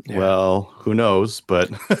 Yeah. Well, who knows? But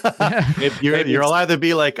if you'll either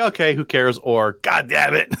be like, okay, who cares? Or God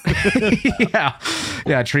damn it.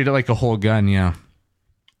 Yeah. Treat it like a whole gun. Yeah.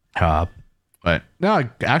 But no,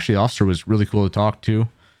 actually, the officer was really cool to talk to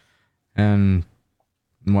and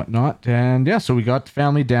whatnot. And so we got the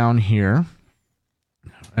family down here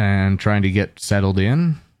and trying to get settled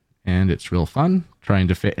in, and it's real fun. trying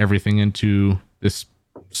to fit everything into this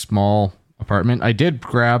small apartment. I did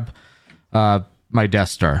grab my Death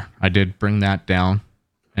Star. I did bring that down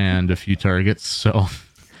and a few targets. So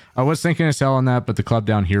I was thinking of selling that, but the club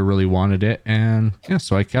down here really wanted it. And yeah,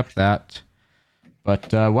 so I kept that.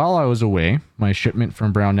 But while I was away, my shipment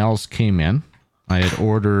from Brownells came in. I had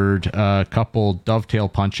ordered a couple dovetail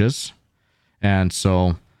punches. And so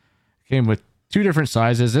it came with 2 different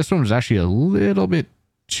sizes. This one was actually a little bit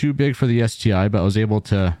too big for the STI, but I was able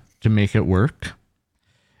to make it work.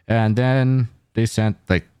 And then they sent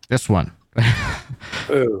like this one,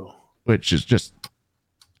 Ooh. which is just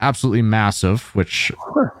absolutely massive, which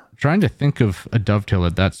I'm trying to think of a dovetail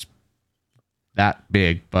that's that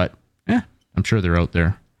big, but I'm sure they're out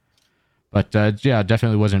there. But yeah,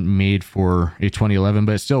 definitely wasn't made for a 2011,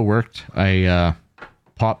 but it still worked. I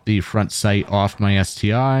popped the front sight off my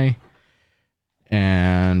STI,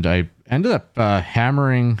 and I ended up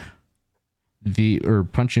hammering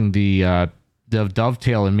punching the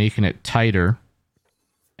dovetail and making it tighter,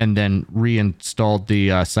 and then reinstalled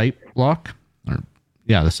the sight block.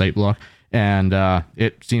 The sight block, and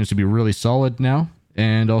it seems to be really solid now,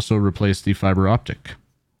 and also replaced the fiber optic.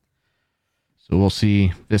 So we'll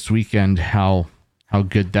see this weekend how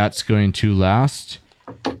good that's going to last.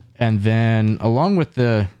 And then along with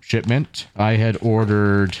the shipment, I had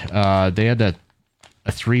ordered, they had a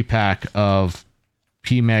 3-pack of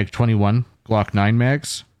PMag 21 Glock 9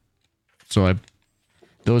 mags. So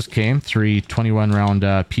those came, 3 21 round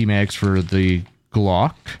PMags for the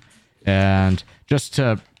Glock. And just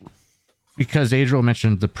because Adriel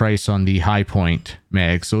mentioned the price on the High Point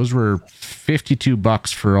mags, those were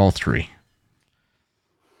 $52 for all 3.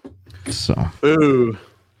 So, Ooh.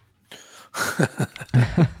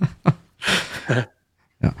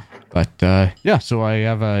 yeah, but so I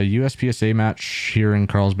have a USPSA match here in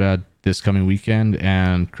Carlsbad this coming weekend,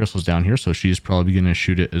 and Crystal's down here, so she's probably going to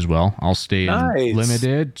shoot it as well. I'll stay in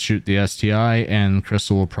limited, shoot the STI, and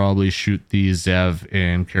Crystal will probably shoot the Zev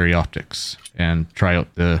in Carry Optics and try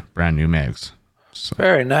out the brand new mags. So.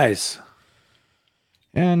 Very nice.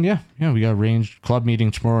 And yeah, we got a ranged club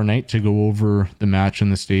meeting tomorrow night to go over the match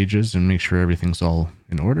and the stages and make sure everything's all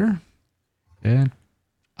in order. And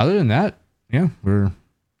other than that, yeah, we're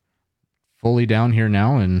fully down here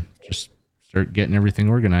now and just start getting everything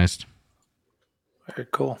organized. Very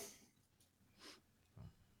cool.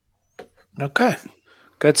 Okay,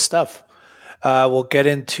 good stuff. We'll get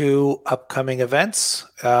into upcoming events.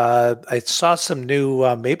 I saw some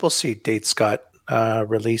new Maple Seed dates got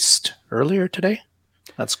released earlier today.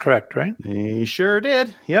 That's correct, right? He sure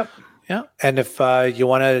did. Yep. Yeah. And if you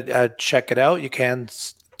want to check it out, you can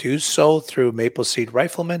do so through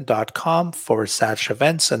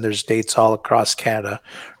mapleseedrifleman.com/events. And there's dates all across Canada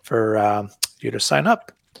for you to sign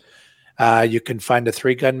up. You can find a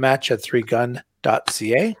 3-gun match at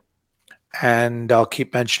 3gun.ca. And I'll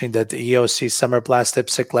keep mentioning that the EOC Summer Blast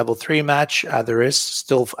IPSC Level 3 match, there is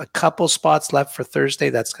still a couple spots left for Thursday.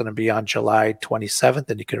 That's going to be on July 27th,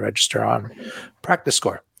 and you can register on Practice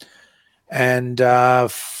Score. And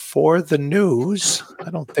for the news,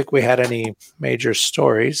 I don't think we had any major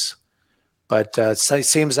stories, but it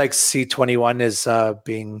seems like C21 is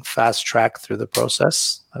being fast-tracked through the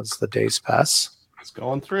process as the days pass. It's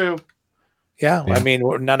going through. Yeah, I mean,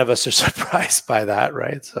 none of us are surprised by that,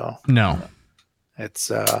 right? So no,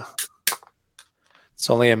 it's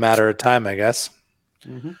only a matter of time, I guess.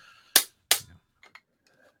 Mm-hmm.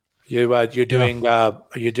 You're doing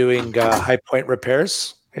High Point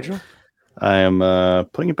repairs, Adriel? I am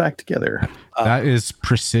putting it back together. that is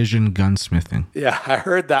precision gunsmithing. Yeah, I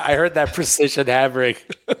heard that. I heard that precision hammering.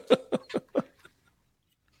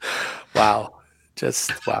 Wow,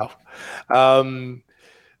 just wow.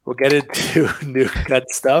 We'll get into new gun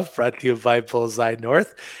stuff brought to you by Bullseye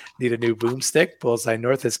North. Need a new boomstick? Bullseye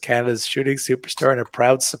North is Canada's shooting superstore and a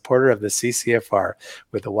proud supporter of the CCFR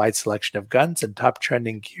with a wide selection of guns and top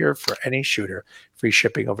trending gear for any shooter. Free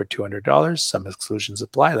shipping over $200. Some exclusions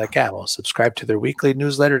apply, like ammo. Subscribe to their weekly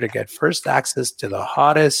newsletter to get first access to the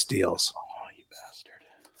hottest deals.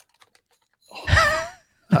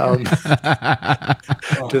 Oh, you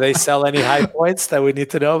bastard. Do they sell any high points that we need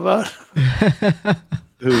to know about?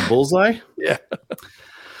 Who, Bullseye? Yeah.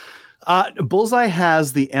 Bullseye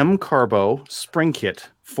has the M Carbo spring kit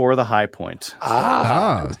for the High Point.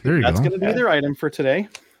 There you That's go. going to be their item for today.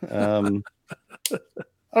 I don't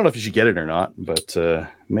know if you should get it or not, but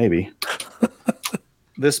maybe.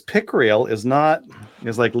 This pick rail is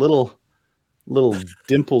like little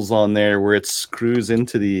dimples on there where it screws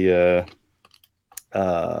into the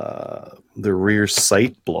rear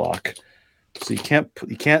sight block. So you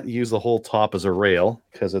can't use the whole top as a rail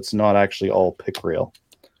because it's not actually all pick rail.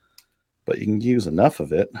 but you can use enough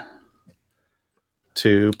of it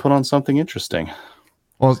to put on something interesting.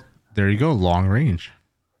 Well, there you go, long range.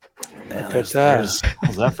 How's that?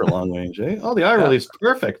 How's that for long range? Eh? Oh, the eye release,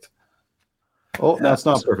 perfect. Oh, that's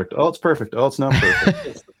not perfect. Oh, it's perfect. Oh, it's not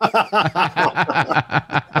perfect.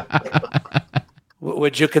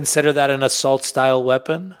 Would you consider that an assault style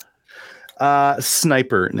weapon?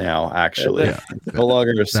 Sniper now, actually. Yeah. No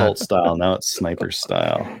longer assault style. Now it's sniper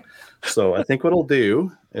style. So I think what I'll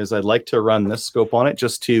do is I'd like to run this scope on it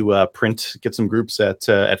just to get some groups at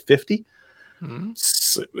 50. Mm-hmm.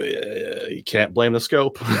 So, you can't blame the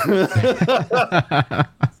scope.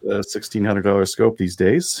 $1,600 scope these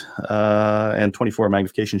days, and 24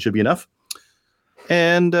 magnification should be enough.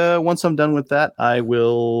 And once I'm done with that, I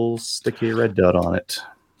will stick a red dot on it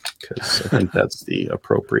because I think that's the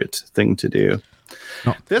appropriate thing to do.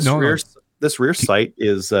 No, This rear sight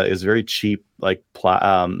is very cheap, like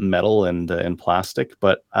metal and plastic,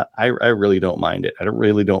 but I really don't mind it. I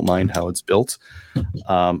really don't mind how it's built.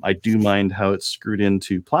 I do mind how it's screwed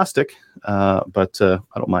into plastic, but I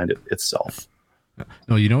don't mind it itself.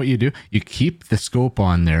 No, you know what you do? You keep the scope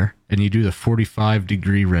on there, and you do the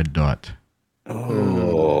 45-degree red dot.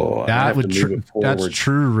 Oh, That's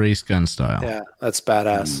true race gun style. Yeah, that's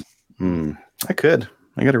badass. I could.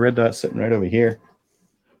 I got a red dot sitting right over here.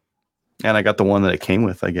 And I got the one that it came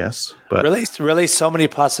with, I guess. But really, so many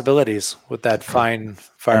possibilities with that fine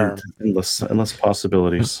firearm. Endless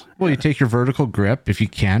possibilities. Well, you take your vertical grip, if you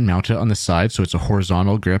can, mount it on the side so it's a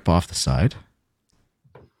horizontal grip off the side.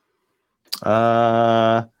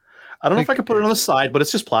 I don't know if I can put it on the side, but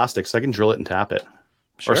it's just plastic, so I can drill it and tap it.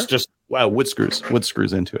 Sure. Or it's just wood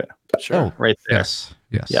screws into it. Sure. Oh, right there. Yes.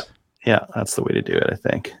 Yeah, that's the way to do it, I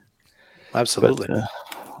think. Absolutely. But,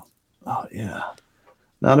 oh yeah,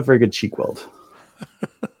 not a very good cheek weld.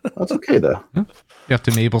 That's okay though. You have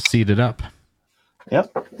to Maple seed it up.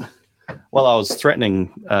 Yep. Well, I was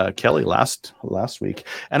threatening Kelly last week,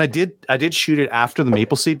 and I did shoot it after the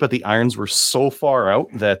maple seed, but the irons were so far out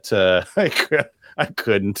that I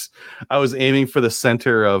couldn't. I was aiming for the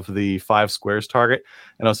center of the 5 squares target,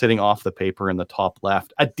 and I was hitting off the paper in the top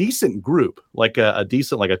left. A decent group, like a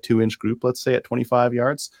decent, like a 2-inch group, let's say at 25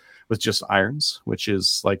 yards, with just irons, which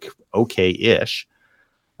is like okay-ish.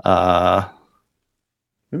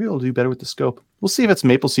 Maybe I'll do better with the scope. We'll see if it's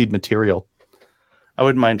maple seed material. I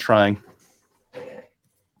wouldn't mind trying.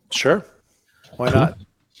 Sure. Why not?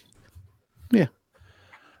 Yeah.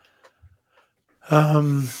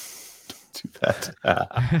 Um, Do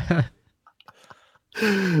that.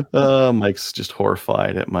 Mike's just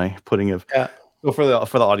horrified at my putting of. Yeah. So for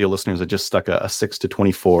the audio listeners, I just stuck a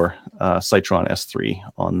 6-24 Citron S3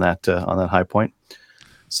 on that high point,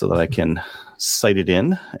 so that I can sight it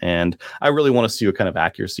in, and I really want to see what kind of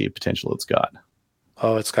accuracy potential it's got.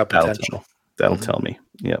 Oh, it's got potential. That'll tell me.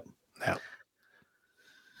 Yep. Yeah.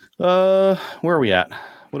 Where are we at?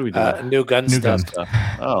 What are we doing? New gun stuff.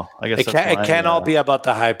 Oh, I guess It can't all be about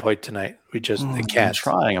the high point tonight. It can't.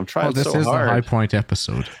 I'm trying Oh, this so is hard. the high point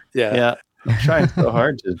episode. Yeah. I'm trying so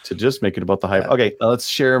hard to just make it about the hype. Okay, let's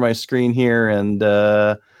share my screen here. And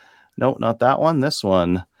no, not that one. This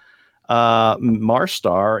one.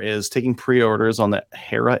 Marstar is taking pre-orders on the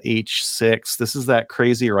Hera H6. This is that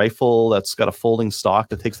crazy rifle that's got a folding stock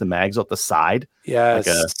that takes the mags out the side.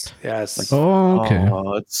 Yes. Yes. Oh, okay.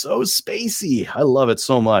 Oh, it's so spacey. I love it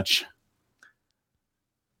so much.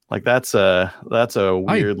 Like that's a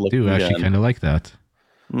weird looking I do actually gun. kind of like that.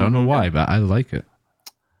 I don't know why, but I like it.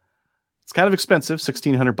 It's kind of expensive,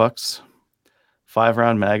 $1,600.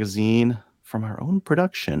 5-round magazine from our own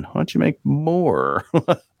production. Why don't you make more?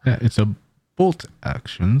 Yeah, it's a bolt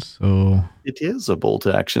action, so It is a bolt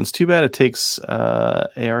action. It's too bad it takes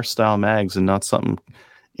AR style mags and not something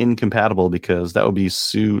incompatible, because that would be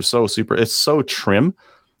so super. It's so trim,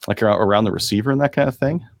 like around the receiver and that kind of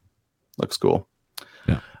thing. Looks cool.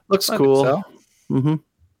 Yeah, looks I cool. think so. Mm-hmm.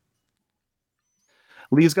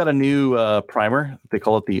 Lee's got a new primer. They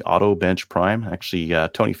call it the Auto Bench Prime. Actually,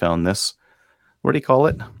 Tony found this. What do you call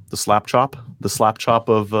it? The slap chop. The slap chop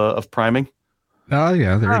of priming. oh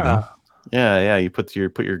yeah, there you go. Yeah. You put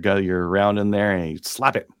your round in there and you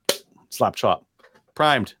slap it. Slap chop.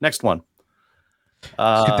 Primed. Next one.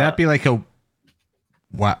 Could that be like a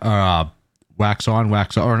wax on,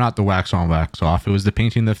 wax off, or not the wax on, wax off? It was the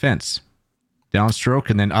painting the fence, downstroke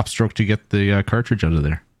and then upstroke to get the cartridge out of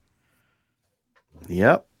there.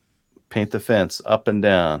 Yep. Paint the fence. Up and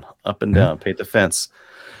down. Up and down. Paint the fence.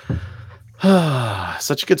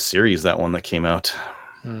 Such a good series, that one that came out.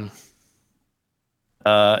 You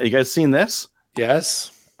guys seen this?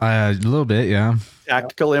 Yes. A little bit, yeah.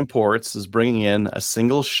 Tactical Imports is bringing in a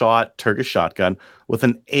single shot Turkish shotgun with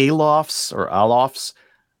an Alofs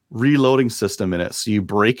reloading system in it. So you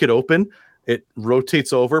break it open, it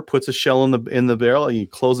rotates over, puts a shell in the barrel, and you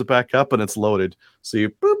close it back up, and it's loaded. So you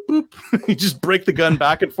boop boop, you just break the gun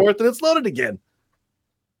back and forth, and it's loaded again.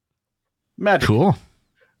 Magic. Cool.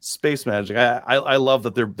 Space magic. I love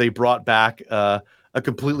that they brought back a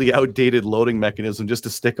completely outdated loading mechanism just to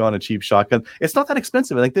stick on a cheap shotgun. It's not that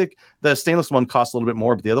expensive. I think the stainless one costs a little bit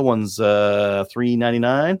more, but the other one's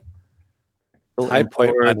 $3.99. High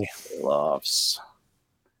point money. Gloves.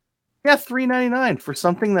 Yeah, $3.99 for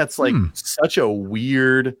something that's like such a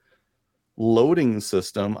weird loading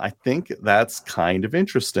system. I think that's kind of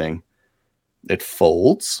interesting. It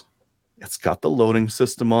folds. It's got the loading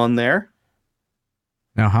system on there.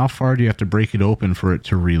 Now, how far do you have to break it open for it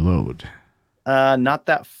to reload? Not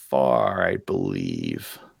that far, I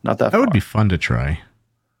believe. Not that That far. would be fun to try.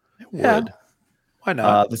 It would. Yeah. Why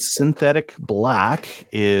not? The synthetic black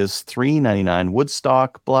is $3.99.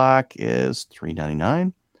 Woodstock black is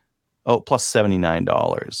 $3.99. Oh, plus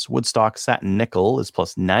 $79. Woodstock satin nickel is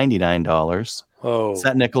plus $99. Oh,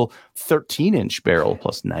 Satin nickel 13-inch barrel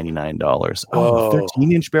plus $99. Oh, Whoa.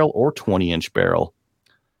 13-inch barrel or 20-inch barrel.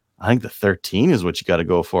 I think the 13 is what you got to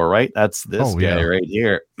go for, right? That's this Oh, guy yeah. right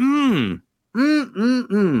here.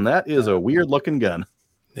 That is a weird looking gun.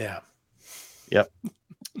 yeah.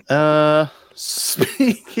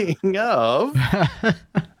 Speaking of,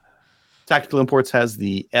 Tactical Imports has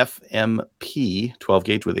the FMP 12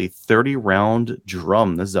 gauge with a 30 round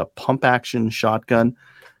drum. This is a pump action shotgun.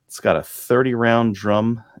 It's got a 30 round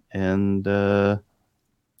drum, and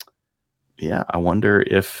yeah, I wonder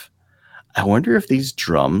if these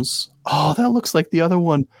drums. Oh, that looks like the other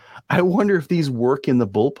one. I wonder if these work in the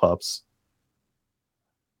bullpups.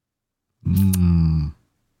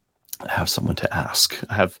 I have someone to ask.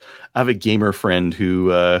 I have a gamer friend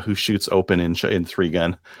who shoots open in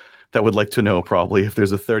 3-gun that would like to know probably if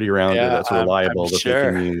there's a 30 rounder Yeah, that's reliable I'm that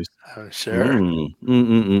sure. they can use. I'm sure.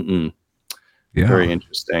 Yeah. Very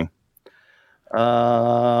interesting.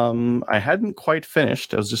 I hadn't quite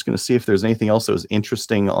finished. I was just going to see if there's anything else that was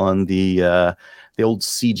interesting on the old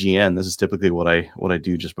CGN. This is typically what I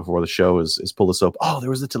do just before the show is pull this up. Oh, there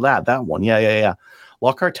was that one. Yeah.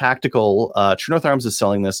 Lockhart Tactical. True North Arms is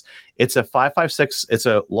selling this. It's a 5.56. It's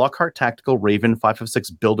a Lockhart Tactical Raven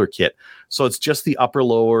 5.56 builder kit. So it's just the upper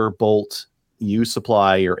lower bolt. You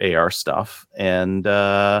supply your AR stuff and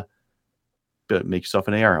make yourself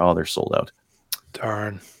an AR. Oh, they're sold out.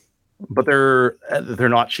 Darn. But they're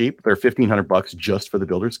not cheap. They're $1,500 just for the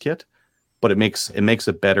builder's kit. But it makes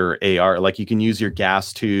a better AR. Like you can use your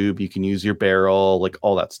gas tube, you can use your barrel, like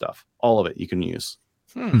all that stuff. All of it you can use.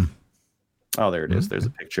 Oh, there it is. There's a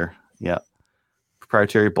picture. Yeah.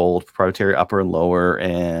 Proprietary bolt, proprietary upper and lower,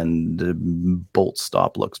 and bolt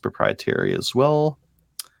stop looks proprietary as well.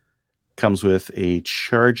 Comes with a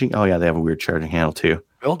charging. Oh, yeah, they have a weird charging handle too.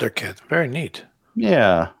 Builder kit. Very neat.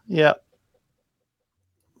 Yeah. Yep,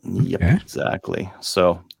 Okay. exactly.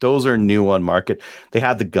 So those are new on market. They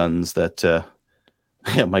had the guns that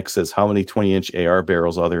Mike says, how many 20-inch AR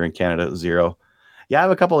barrels are there in Canada? 0. Yeah, I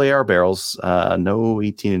have a couple AR barrels. No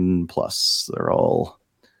 18 plus. They're all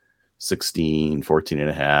 16, 14 and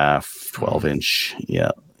a half, 12 inch.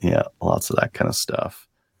 Yeah. Lots of that kind of stuff.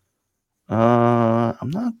 I'm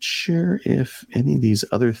not sure if any of these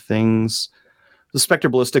other things. The Spectre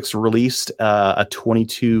Ballistics released a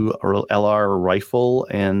 22 LR rifle,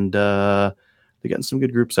 and they're getting some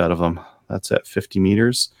good groups out of them. That's at 50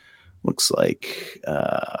 meters. Looks like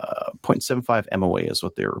 0.75 MOA is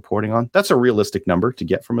what they're reporting on. That's a realistic number to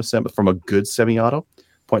get from a good semi-auto.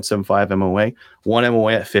 0.75 MOA. 1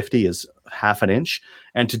 MOA at 50 is half an inch.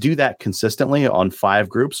 And to do that consistently on 5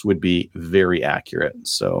 groups would be very accurate.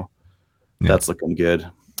 So that's looking good.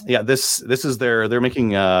 Yeah, this is they're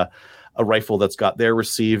making a rifle that's got their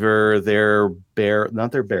receiver,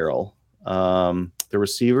 not their barrel, the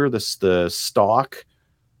receiver, the stock,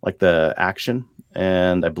 like the action,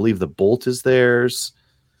 and I believe the bolt is theirs.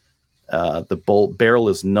 The bolt barrel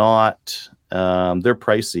is not. They're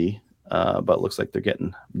pricey, but it looks like they're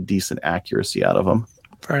getting decent accuracy out of them.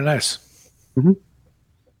 Very nice.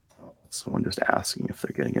 Someone just asking if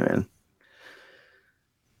they're getting them in.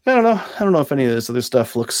 I don't know if any of this other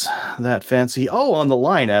stuff looks that fancy. Oh, on the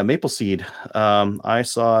line, Maple Seed. I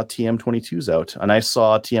saw TM22s out, and I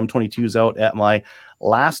saw TM22s out at my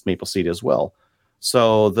last Maple Seed as well.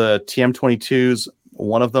 So the TM22s,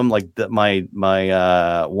 one of them, like my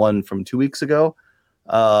one from 2 weeks ago,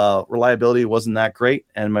 reliability wasn't that great,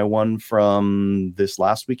 and my one from this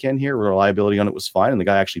last weekend here, reliability on it was fine, and the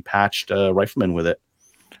guy actually patched a rifleman with it.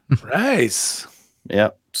 Nice. Yeah,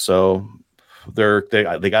 so they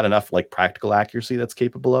got enough like practical accuracy that's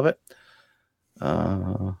capable of it.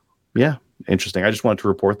 Yeah, interesting. I just wanted to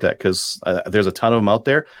report that because there's a ton of them out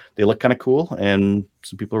there. They look kind of cool, and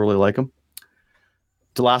some people really like them.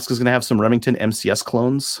 Alaska's going to have some Remington MCS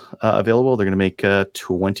clones available. They're going to make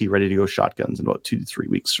 20 ready-to-go shotguns in about 2 to 3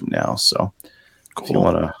 weeks from now. So if you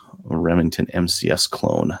want a Remington MCS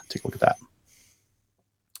clone, take a look at that.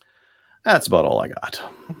 That's about all I got.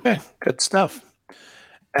 Okay, good stuff.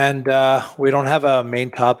 And we don't have a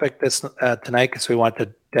main topic this tonight because we want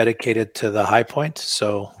to dedicate it to the high point.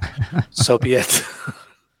 So be it.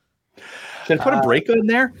 Should I put a brake in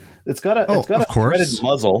there? It's got a threaded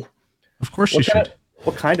muzzle. Of course you should.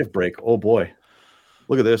 What kind of brake? Oh boy,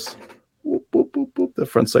 look at this. Boop, boop, boop, boop. The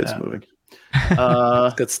front sight's moving.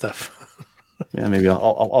 Good stuff. Yeah, maybe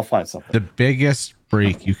I'll find something. The biggest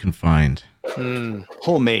brake you can find.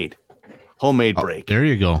 Homemade brake. There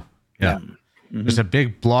you go. Yeah. There's a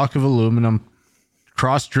big block of aluminum,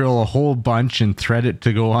 cross drill a whole bunch and thread it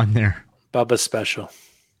to go on there. Bubba special.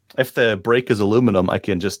 If the brake is aluminum, I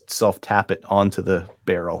can just self tap it onto the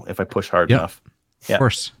barrel if I push hard enough. Of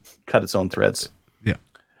course. Cut its own threads. Yeah.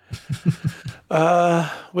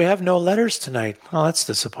 We have no letters tonight. Oh, that's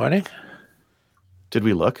disappointing. Did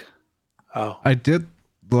we look? Oh, I did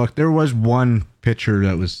look. There was one picture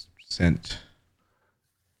that was sent.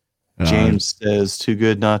 James says, too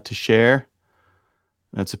good not to share.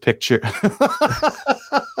 That's a picture.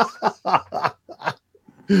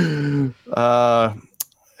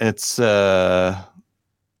 It's how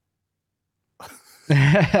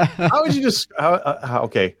would you just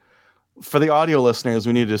okay, for the audio listeners,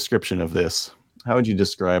 we need a description of this. How would you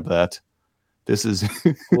describe that? This is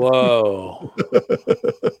whoa.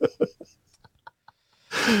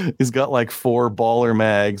 He's got like 4 baller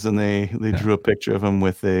mags, and they drew a picture of him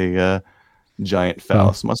with a giant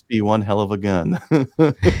phallus. Must be one hell of a gun. From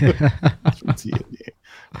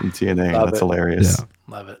TNA. Love That's it. hilarious. Yeah.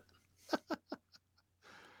 Love it.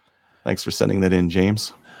 Thanks for sending that in,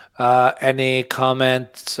 James. Any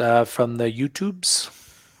comments from the YouTubes?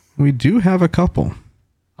 We do have a couple.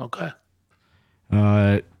 Okay.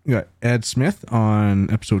 We got Ed Smith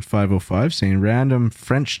on episode 505 saying random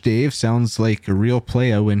French Dave sounds like a real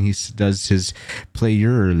playa when he does his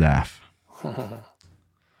player laugh.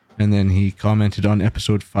 And then he commented on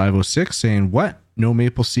episode 506 saying, what? No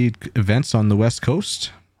Maple Seed events on the West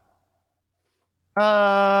Coast?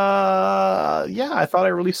 Yeah, I thought I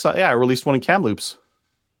released. I released one in Kamloops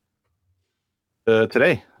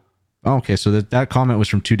today. Okay, so that comment was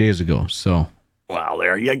from 2 days ago. So, Well,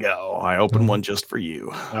 there you go. I opened one just for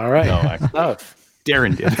you. All right. No,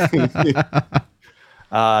 Darren did.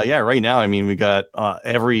 Yeah, right now, I mean, we got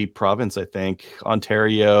every province, I think.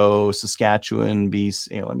 Ontario, Saskatchewan,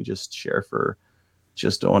 BC. Let me just share for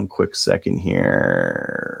just one quick second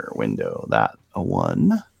here. Window, that a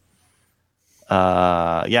one.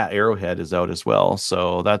 Yeah, Arrowhead is out as well.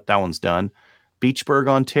 So that one's done. Beachburg,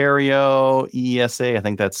 Ontario, ESA, I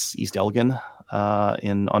think that's East Elgin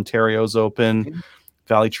in Ontario's open.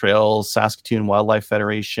 Valley Trails, Saskatoon Wildlife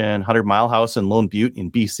Federation, 100 Mile House in Lone Butte in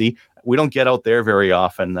BC. We don't get out there very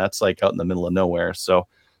often. That's like out in the middle of nowhere. So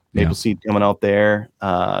Maple Seed coming out there.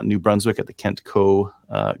 New Brunswick at the Kent Co.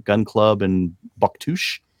 Gun Club in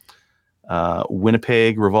Bouctouche.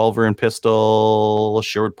 Winnipeg, Revolver and Pistol,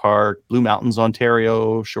 Sherwood Park, Blue Mountains,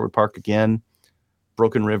 Ontario, Sherwood Park again.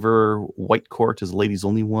 Broken River, White Court is the ladies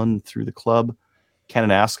only one through the club.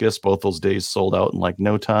 Kananaskis, both those days sold out in like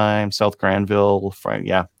no time. South Granville,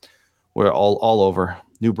 yeah, we're all over.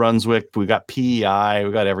 New Brunswick, we got PEI,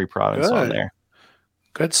 we got every province on there.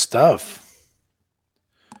 Good stuff.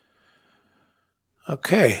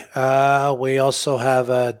 Okay, we also have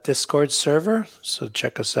a Discord server, so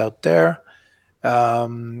check us out there.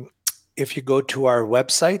 If you go to our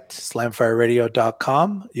website,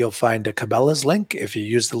 slamfireradio.com, you'll find a Cabela's link. If you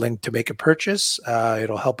use the link to make a purchase,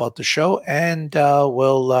 it'll help out the show, and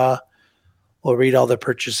we'll read all the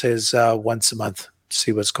purchases once a month,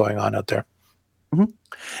 see what's going on out there. Mm-hmm.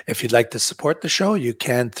 If you'd like to support the show, you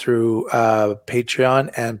can through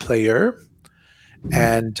Patreon and Player.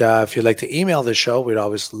 And if you'd like to email the show, we'd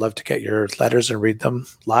always love to get your letters and read them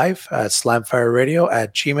live at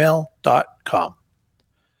slamfireradio@gmail.com.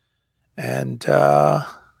 And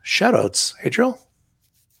shout-outs, Adriel?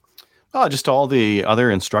 Oh, just all the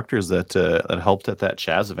other instructors that helped at that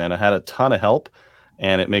Chaz event. I had a ton of help,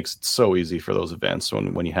 and it makes it so easy for those events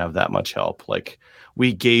when you have that much help. Like,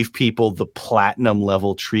 we gave people the platinum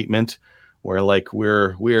level treatment where like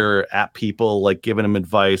we're at people, like giving them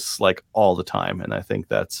advice like all the time. And I think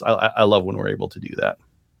that's, I love when we're able to do that.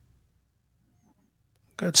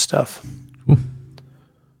 Good stuff. Cool.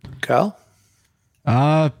 Kyle?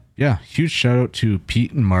 Yeah, huge shout out to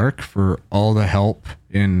Pete and Mark for all the help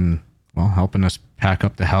in helping us pack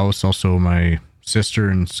up the house. Also, my sister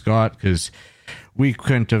and Scott, because we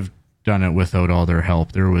couldn't have done it without all their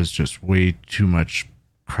help. There was just way too much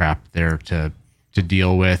crap there to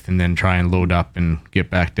deal with, and then try and load up and get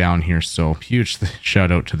back down here. So huge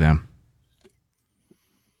shout out to them.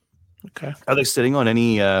 Okay. Are they sitting on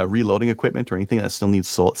any reloading equipment or anything that still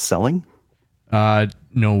needs selling?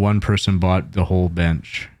 No, one person bought the whole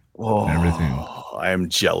bench. Oh, and everything. I am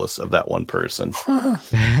jealous of that one person. Yeah,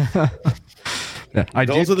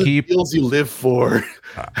 Those are the deals you live for.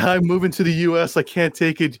 I'm moving to the U.S. I can't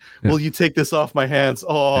take it. Yeah. Will you take this off my hands?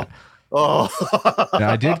 Oh.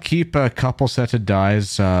 I did keep a couple sets of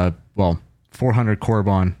dies. 400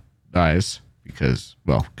 Korban dies because,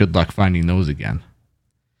 good luck finding those again.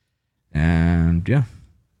 And yeah.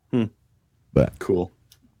 But cool.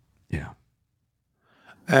 Yeah.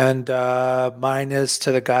 And mine is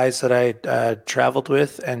to the guys that I traveled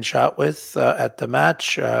with and shot with at the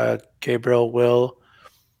match, Gabriel, Will,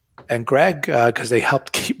 and Greg, because they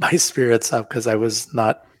helped keep my spirits up because I was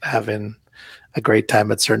not having a great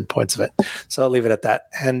time at certain points of it. So I'll leave it at that.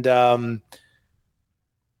 And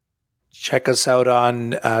check us out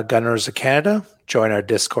on Gunners of Canada. Join our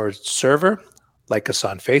Discord server. Like us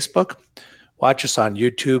on Facebook. Watch us on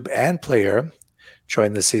YouTube and Player.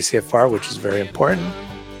 Join the CCFR, which is very important.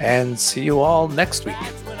 And see you all next week.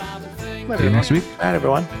 See you next week. Good night,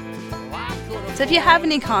 everyone. So if you have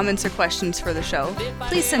any comments or questions for the show,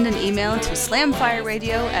 please send an email to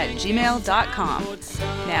slamfireradio@gmail.com.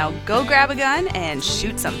 Now go grab a gun and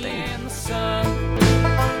shoot something.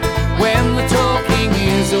 When the talking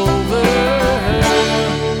is over,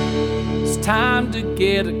 it's time to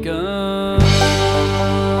get a gun.